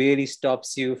 just really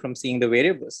stops you from seeing the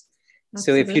variables.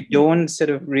 So if you Absolutely. don't sort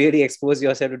of really expose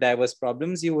yourself to diverse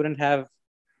problems, you wouldn't have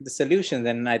the solutions.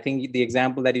 And I think the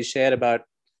example that you shared about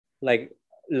like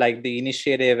the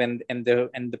initiative and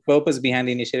the purpose behind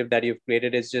the initiative that you've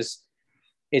created is just,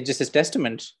 it just is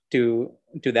testament to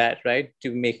that, right?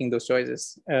 To making those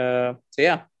choices. So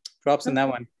yeah, props on that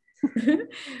one.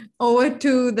 Over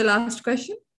to the last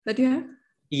question that you have.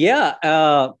 Yeah,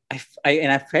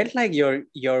 I felt like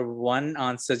your one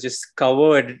answer just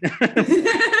covered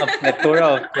a plethora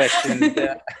of questions.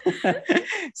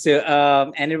 So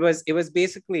and it was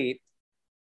basically,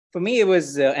 for me it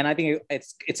was, and I think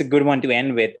it's a good one to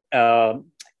end with.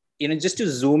 Just to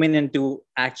zoom in into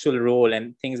actual role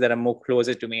and things that are more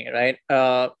closer to me, right?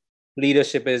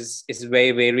 Leadership is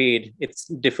very varied. It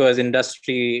differs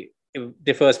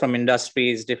from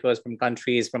industries, differs from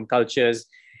countries, from cultures.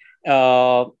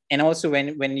 And also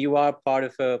when you are part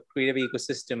of a creative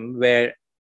ecosystem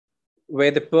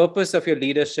where the purpose of your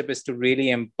leadership is to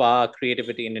really empower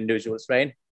creativity in individuals,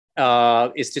 right?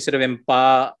 Is to sort of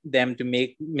empower them to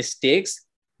make mistakes,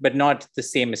 but not the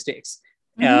same mistakes.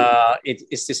 It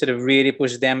is to sort of really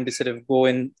push them to sort of go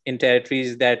in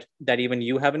territories that even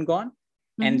you haven't gone,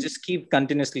 and just keep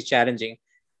continuously challenging.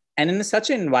 And in such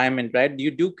an environment, right,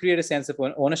 you do create a sense of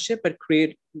ownership, but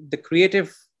the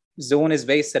creative zone is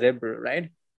very cerebral, right?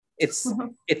 It's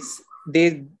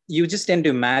you just tend to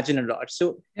imagine a lot.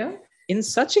 So Yeah. in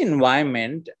such an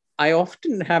environment, I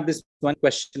often have this one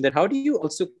question, that how do you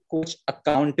also coach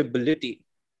accountability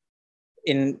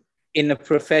in a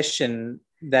profession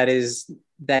that is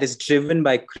driven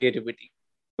by creativity,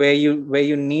 where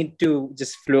you need to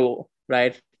just flow,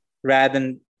 right?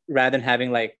 Rather than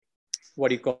having, like, what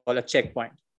do you call a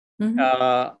checkpoint.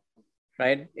 uh,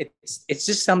 right? It's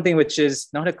just something which is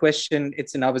not a question,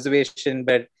 it's an observation,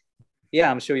 but yeah,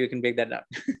 I'm sure you can break that down.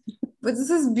 But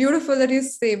this is beautiful that you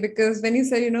say, because when you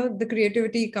say, the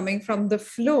creativity coming from the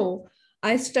flow,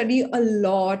 I study a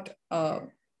lot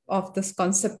of this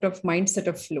concept of mindset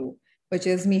of flow, which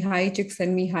is Mihai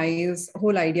Csikszentmihalyi's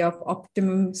whole idea of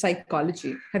optimum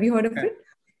psychology. Have you heard of it?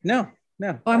 No.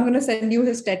 Oh, I'm going to send you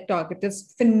his TED talk. It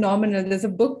is phenomenal. There's a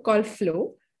book called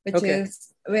Flow, which Okay.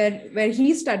 is where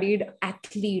he studied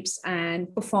athletes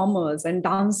and performers and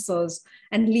dancers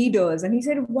and leaders, and he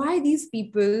said why these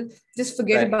people just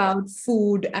forget Right. about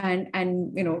food and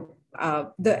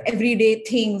the everyday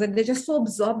things, and they're just so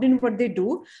absorbed in what they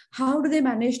do. How do they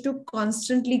manage to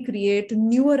constantly create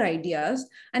newer ideas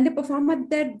and they perform at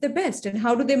the best? And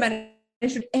how do they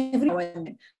manage to every now and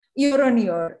then, year on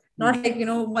year? Not like,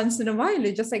 once in a while.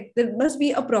 It's just like there must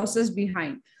be a process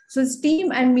behind. So his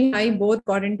team and me, I both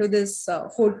got into this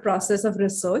whole process of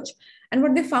research. And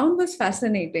what they found was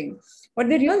fascinating. What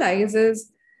they realized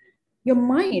is your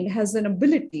mind has an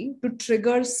ability to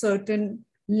trigger certain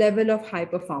level of high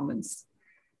performance.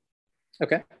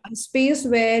 Okay. A space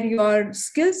where your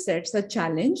skill sets are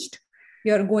challenged,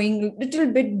 you're going a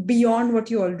little bit beyond what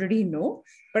you already know,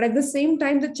 but at the same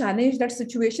time the challenge that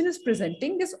situation is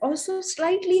presenting is also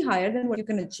slightly higher than what you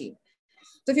can achieve.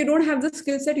 So if you don't have the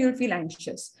skill set, you'll feel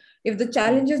anxious. If the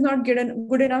challenge is not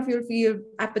good enough, you'll feel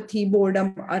apathy,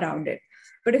 boredom around it.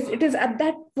 But if it is at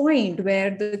that point where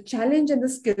the challenge and the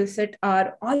skill set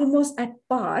are almost at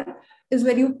par, is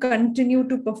where you continue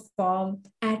to perform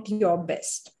at your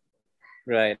best.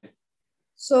 Right.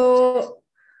 So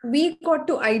we got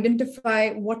to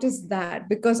identify what is that,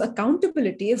 because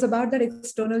accountability is about that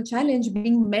external challenge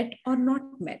being met or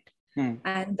not met.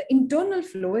 And the internal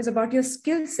flow is about your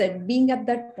skill set being at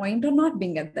that point or not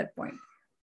being at that point.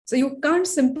 So you can't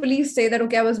simply say that,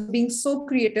 okay, I was being so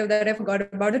creative that I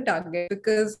forgot about the target,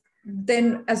 because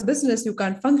then as a business, you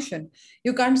can't function.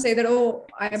 You can't say that, oh,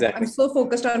 I'm so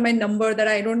focused on my number that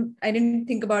I didn't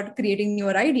think about creating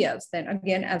newer ideas. Then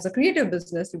again, as a creative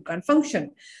business, you can't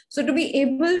function. So to be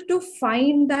able to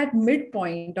find that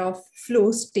midpoint of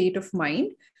flow state of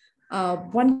mind,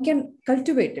 one can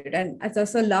cultivate it. And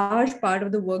that's a large part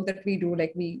of the work that we do.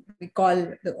 Like we call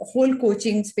the whole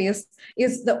coaching space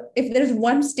is if there's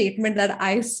one statement that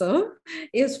I serve,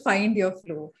 is find your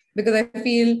flow. Because I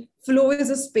feel flow is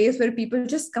a space where people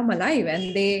just come alive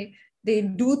and they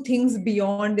do things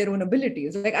beyond their own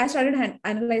abilities. Like I started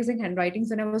analyzing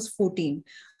handwritings when I was 14.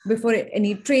 Before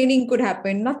any training could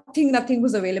happen, nothing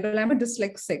was available. I'm a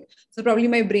dyslexic, so probably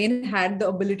my brain had the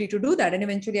ability to do that, and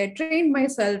eventually I trained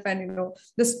myself, and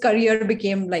this career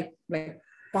became like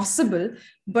possible.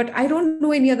 But I don't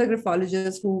know any other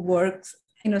graphologist who works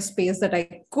in a space that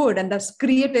I could, and that's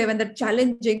creative and that's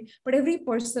challenging. But every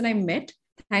person I met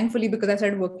Thankfully, because I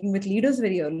started working with leaders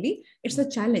very early, it's a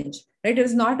challenge, right? It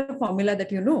is not a formula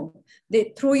that you know.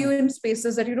 They throw you in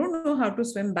spaces that you don't know how to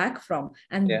swim back from.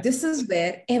 And Yeah. this is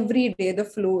where every day the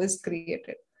flow is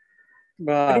created.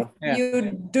 But if Wow. Yeah. you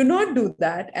do not do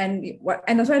that, and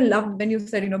that's why I love when you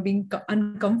said, being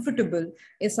uncomfortable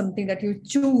is something that you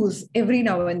choose every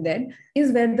now and then,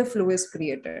 is where the flow is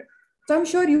created. So I'm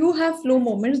sure you have flow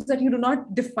moments that you do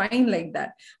not define like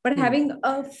that. But Hmm. having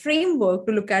a framework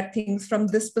to look at things from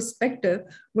this perspective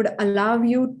would allow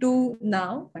you to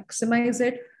now maximize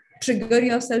it, trigger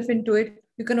yourself into it.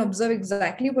 You can observe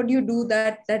exactly what you do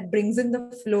that brings in the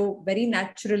flow very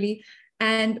naturally.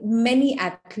 And many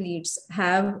athletes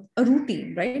have a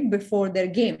routine right before their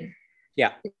game,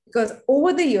 Yeah. because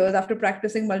over the years, after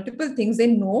practicing multiple things, they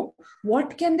know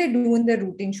what can they do in their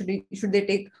routine. Should they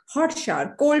take hot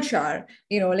shower, cold shower,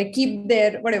 like keep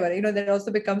their whatever, that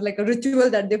also becomes like a ritual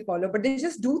that they follow. But they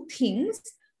just do things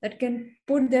that can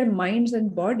put their minds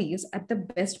and bodies at the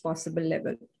best possible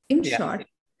level, in Yeah. short,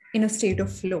 in a state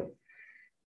of flow.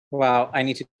 Wow. I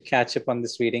need to catch up on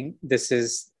this reading. This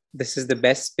is the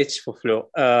best pitch for flow.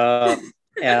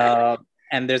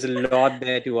 And there's a lot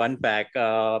there to unpack.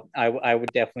 I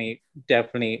would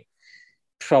definitely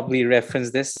probably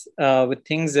reference this with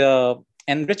things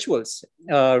and rituals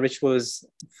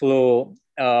flow.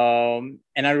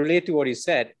 And I relate to what you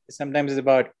said. Sometimes it's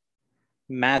about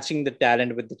matching the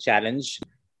talent with the challenge.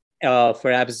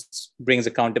 Perhaps brings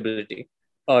accountability,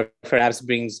 or perhaps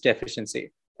brings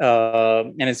deficiency.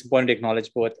 And it's important to acknowledge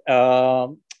both.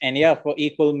 And yeah, for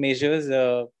equal measures,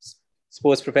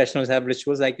 sports professionals have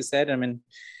rituals, like you said. I mean,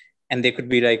 and they could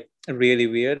be like really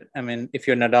weird. I mean, if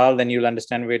you're Nadal, then you'll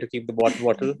understand where to keep the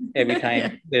bottle every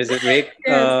time there's a break.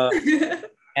 Yes.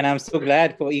 And I'm so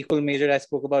glad for equal measure I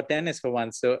spoke about tennis for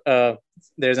once. So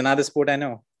there's another sport I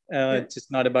know. It's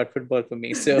just not about football for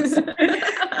me. So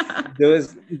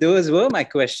those were my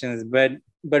questions, but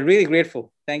really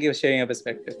grateful. Thank you for sharing your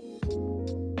perspective.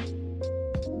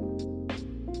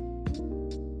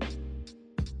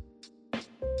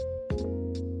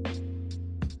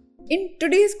 In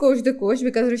today's Coach the Coach,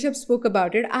 because Rishabh spoke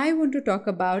about it, I want to talk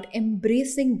about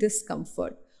embracing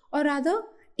discomfort, or rather,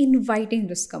 inviting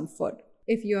discomfort.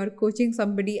 If you are coaching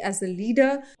somebody as a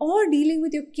leader or dealing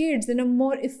with your kids in a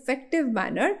more effective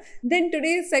manner, then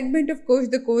today's segment of Coach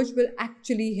the Coach will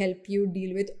actually help you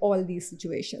deal with all these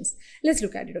situations. Let's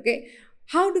look at it, okay?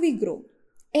 How do we grow?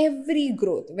 Every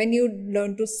growth, when you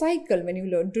learn to cycle, when you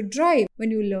learn to drive,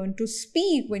 when you learn to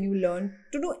speak, when you learn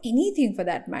to do anything for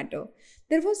that matter,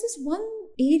 there was this one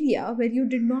area where you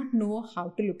did not know how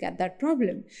to look at that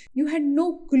problem. You had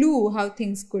no clue how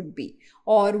things could be,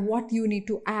 or what you need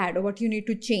to add, or what you need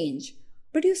to change.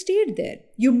 But you stayed there.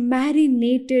 You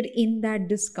marinated in that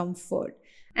discomfort.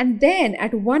 And then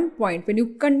at one point, when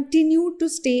you continued to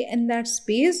stay in that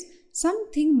space,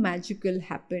 something magical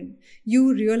happened.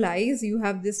 You realize you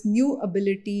have this new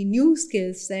ability, new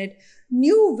skill set,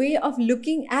 new way of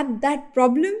looking at that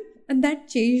problem, and that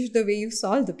changed the way you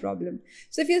solve the problem.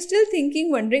 So if you're still thinking,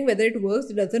 wondering whether it works,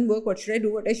 it doesn't work, what should I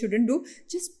do, what I shouldn't do,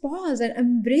 just pause and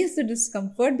embrace the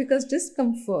discomfort, because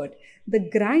discomfort, the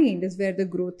grind, is where the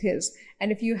growth is.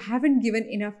 And if you haven't given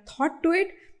enough thought to it,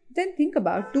 then think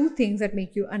about two things that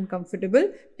make you uncomfortable,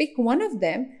 pick one of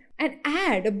them, and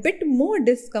add a bit more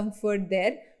discomfort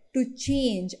there to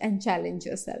change and challenge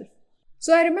yourself.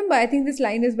 So I remember, I think this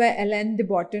line is by Alain de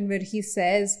Botton, where he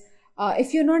says,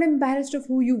 if you're not embarrassed of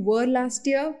who you were last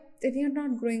year, then you're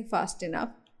not growing fast enough.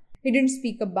 He didn't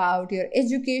speak about your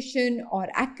education or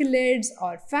accolades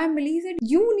or family. He said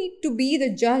you need to be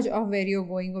the judge of where you're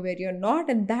going or where you're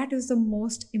not, and that is the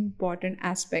most important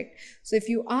aspect. So if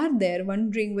you are there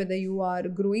wondering whether you are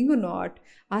growing or not,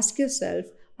 ask yourself,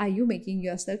 are you making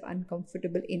yourself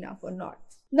uncomfortable enough or not?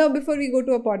 Now, before we go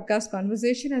to a podcast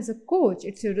conversation, as a coach,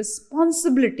 it's your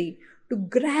responsibility to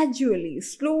gradually,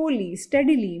 slowly,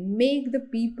 steadily make the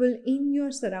people in your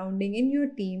surrounding, in your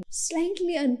team,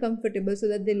 slightly uncomfortable so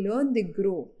that they learn, they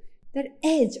grow. That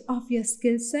edge of your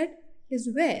skill set is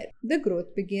where the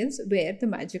growth begins, where the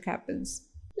magic happens.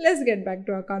 Let's get back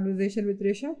to our conversation with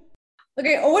Rishabh.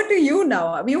 Okay, over to you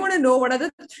now. We want to know, what are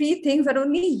the three things that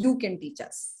only you can teach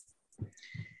us?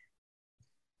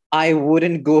 I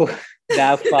wouldn't go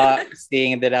that far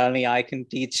saying that only I can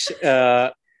teach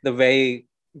the very,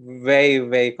 very,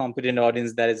 very competent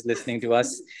audience that is listening to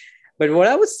us. But what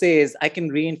I would say is I can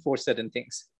reinforce certain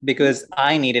things because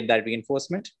I needed that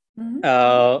reinforcement.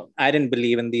 I didn't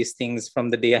believe in these things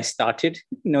from the day I started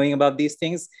knowing about these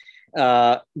things.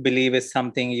 Believe is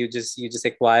something you just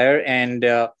acquire. And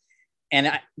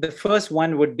the first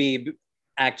one would be,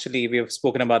 actually, we've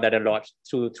spoken about that a lot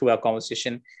through our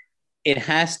conversation. It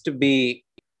has to be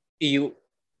you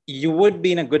you would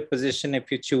be in a good position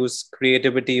if you choose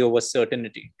creativity over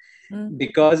certainty,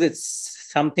 because it's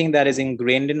something that is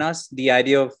ingrained in us. The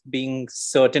idea of being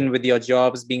certain with your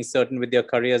jobs, being certain with your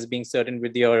careers, being certain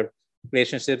with your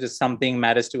relationships is something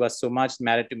matters to us so much,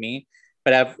 mattered to me.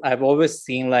 But I've always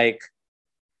seen like,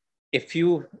 if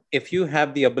you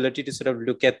have the ability to sort of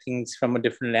look at things from a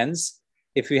different lens,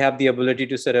 if you have the ability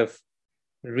to sort of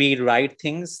rewrite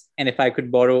things, and if I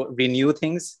could borrow, renew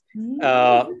things,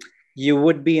 uh, you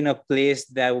would be in a place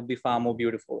that would be far more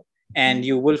beautiful. And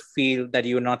you will feel that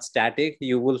you're not static.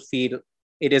 You will feel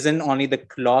it isn't only the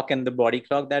clock and the body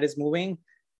clock that is moving.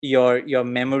 Your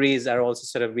memories are also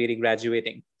sort of really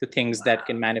graduating to things that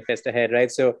can manifest ahead,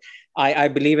 right? So I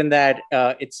believe in that.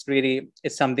 It's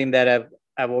something that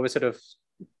I've always sort of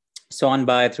sawn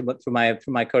by through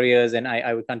my careers, and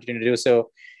I would continue to do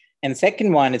so. And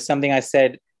second one is something I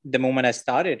said the moment I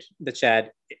started the chat,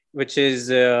 which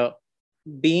is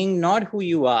being not who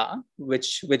you are,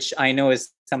 which I know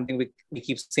is something we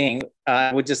keep saying.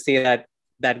 I would just say that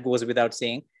that goes without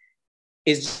saying,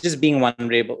 is just being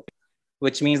vulnerable,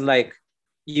 which means like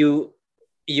you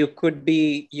you could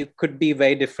be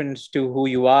very different to who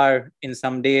you are in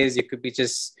some days. You could be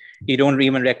just, you don't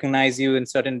even recognize you in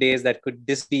certain days. That could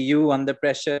this be you under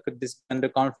pressure? Could this be under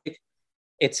conflict?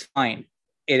 It's fine.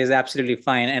 It is absolutely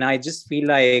fine. And I just feel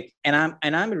like, and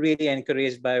I'm really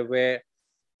encouraged by where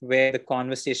the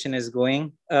conversation is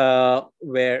going,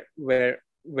 where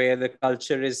the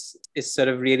culture is sort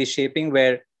of really shaping,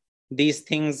 where these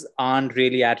things aren't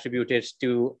really attributed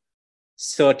to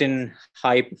certain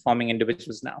high performing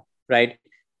individuals now, right?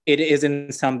 It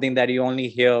isn't something that you only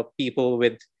hear people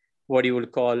with what you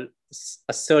would call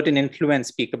a certain influence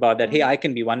speak about, that hey, I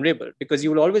can be vulnerable, because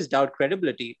you will always doubt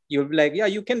credibility. You'll be like, yeah,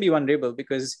 you can be vulnerable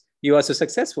because you are so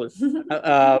successful.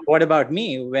 What about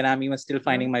me when I'm even still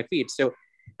finding my feet? So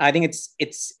I think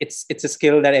it's a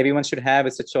skill that everyone should have.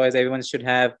 It's a choice everyone should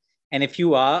have. And if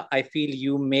you are, I feel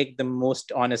you make the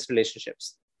most honest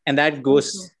relationships. And that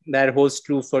holds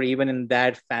true for even in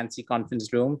that fancy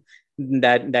conference room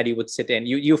that you would sit in.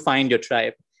 You find your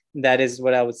tribe. That is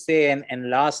what I would say. And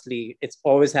lastly, it's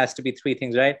always has to be three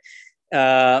things, right?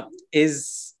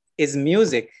 Is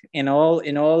music. In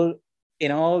all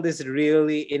this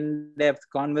really in-depth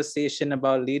conversation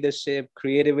about leadership,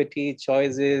 creativity,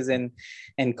 choices, and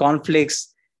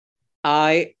conflicts,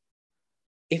 I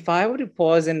if I were to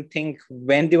pause and think,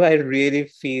 when do I really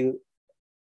feel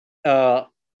uh,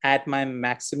 at my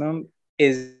maximum,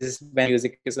 is when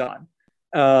music is on.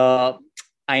 Uh,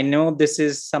 I know this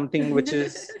is something which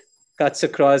is cuts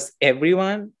across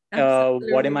everyone.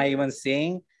 What am I even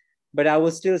saying? But I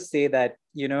will still say that,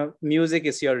 music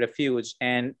is your refuge,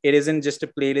 and it isn't just a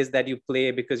playlist that you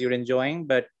play because you're enjoying,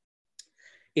 but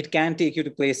it can take you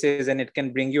to places, and it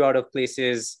can bring you out of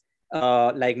places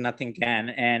like nothing can.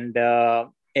 And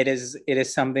it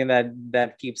is something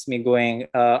that keeps me going.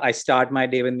 I start my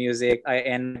day with music. I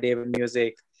end my day with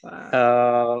music.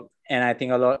 And I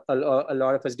think a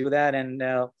lot of us do that.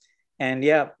 And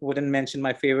yeah, wouldn't mention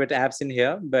my favorite apps in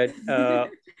here, but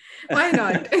Why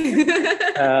not?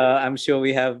 I'm sure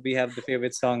we have the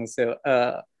favorite songs.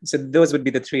 So those would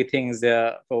be the three things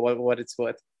for what it's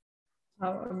worth.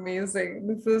 How amazing.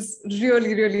 This is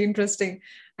really, really interesting.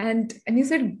 And you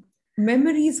said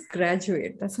memories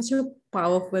graduate. That's such a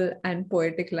powerful and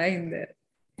poetic line there.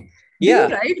 Do you Yeah.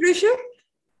 write, Rishabh?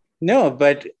 No,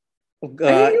 but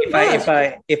I think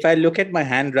you if I look at my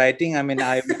handwriting, I mean,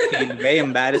 I would feel very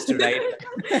embarrassed to write.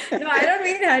 No, I don't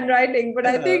mean handwriting, but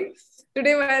I think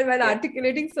today while Yeah.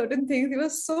 articulating certain things, it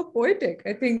was so poetic.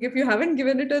 I think if you haven't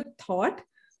given it a thought,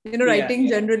 Yeah. writing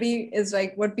generally is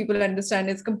like what people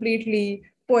understand is completely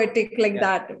poetic like Yeah.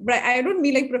 that. But I don't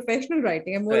mean like professional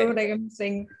writing. I'm more Right. of like I'm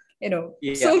saying,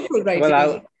 Yeah. soulful Well,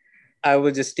 writing. I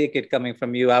will just take it coming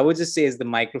from you. I would just say it's the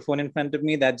microphone in front of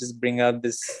me that just bring out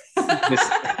this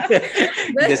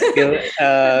this skill.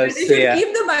 But you So should yeah,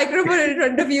 keep the microphone in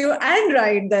front of you and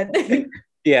write then.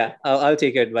 yeah. I'll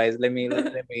take your advice. Let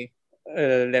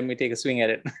me take a swing at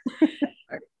it.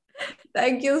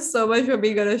 Thank you so much for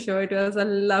being on the show. It was a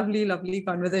lovely, lovely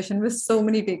conversation with so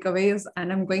many takeaways.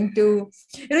 And I'm going to,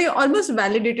 you almost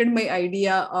validated my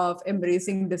idea of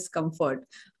embracing discomfort.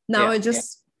 Now Yeah. I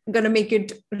just gonna make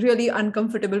it really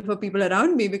uncomfortable for people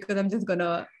around me, because I'm just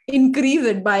gonna increase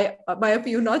it by a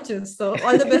few notches. So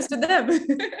all the best to them.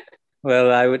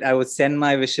 Well, I would send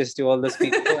my wishes to all those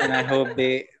people, and I hope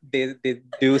they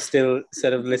do still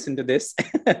sort of listen to this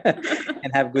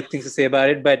and have good things to say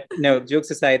about it. But no, jokes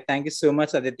aside, thank you so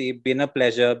much, Aditi. Been a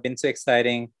pleasure. Been so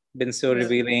exciting. Been so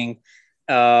revealing.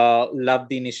 Love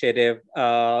the initiative.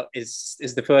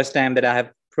 Is the first time that I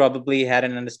have probably had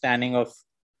an understanding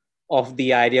of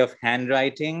the idea of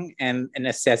handwriting and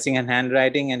assessing and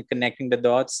handwriting and connecting the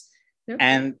dots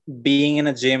and being in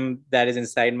a gym that is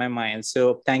inside my mind.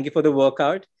 So thank you for the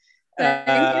workout. Thank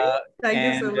you. Thank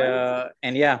you so much.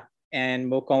 And yeah, and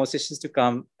more conversations to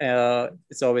come.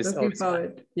 It's always looking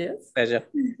forward. Fun. Yes. Pleasure.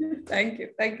 Thank you.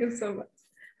 Thank you so much.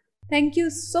 Thank you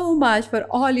so much for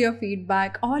all your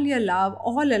feedback, all your love,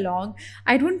 all along.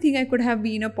 I don't think I could have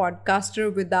been a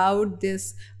podcaster without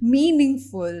this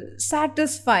meaningful,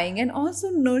 satisfying, and also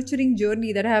nurturing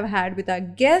journey that I have had with our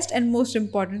guest and most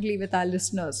importantly with our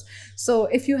listeners. So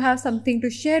if you have something to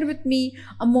share with me,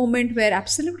 a moment where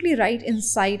Absolutely Right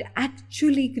Inside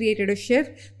actually created a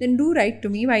shift, then do write to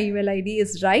me. My email ID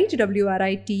is WRITE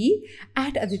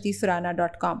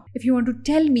 @aditisurana.com. If you want to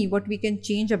tell me what we can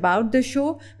change about the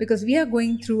show, because we are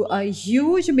going through a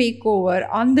huge makeover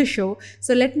on the show.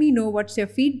 So let me know what's your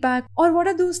feedback or what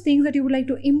are those things that you would like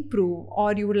to improve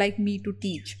or you would like me to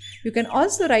teach. You can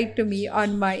also write to me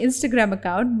on my Instagram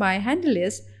account. My handle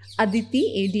is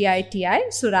Aditi, ADITI,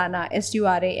 Surana,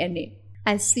 SURANA.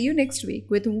 I'll see you next week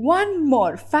with one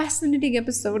more fascinating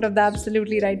episode of the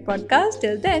Absolutely Right podcast.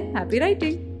 Till then, happy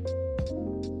writing.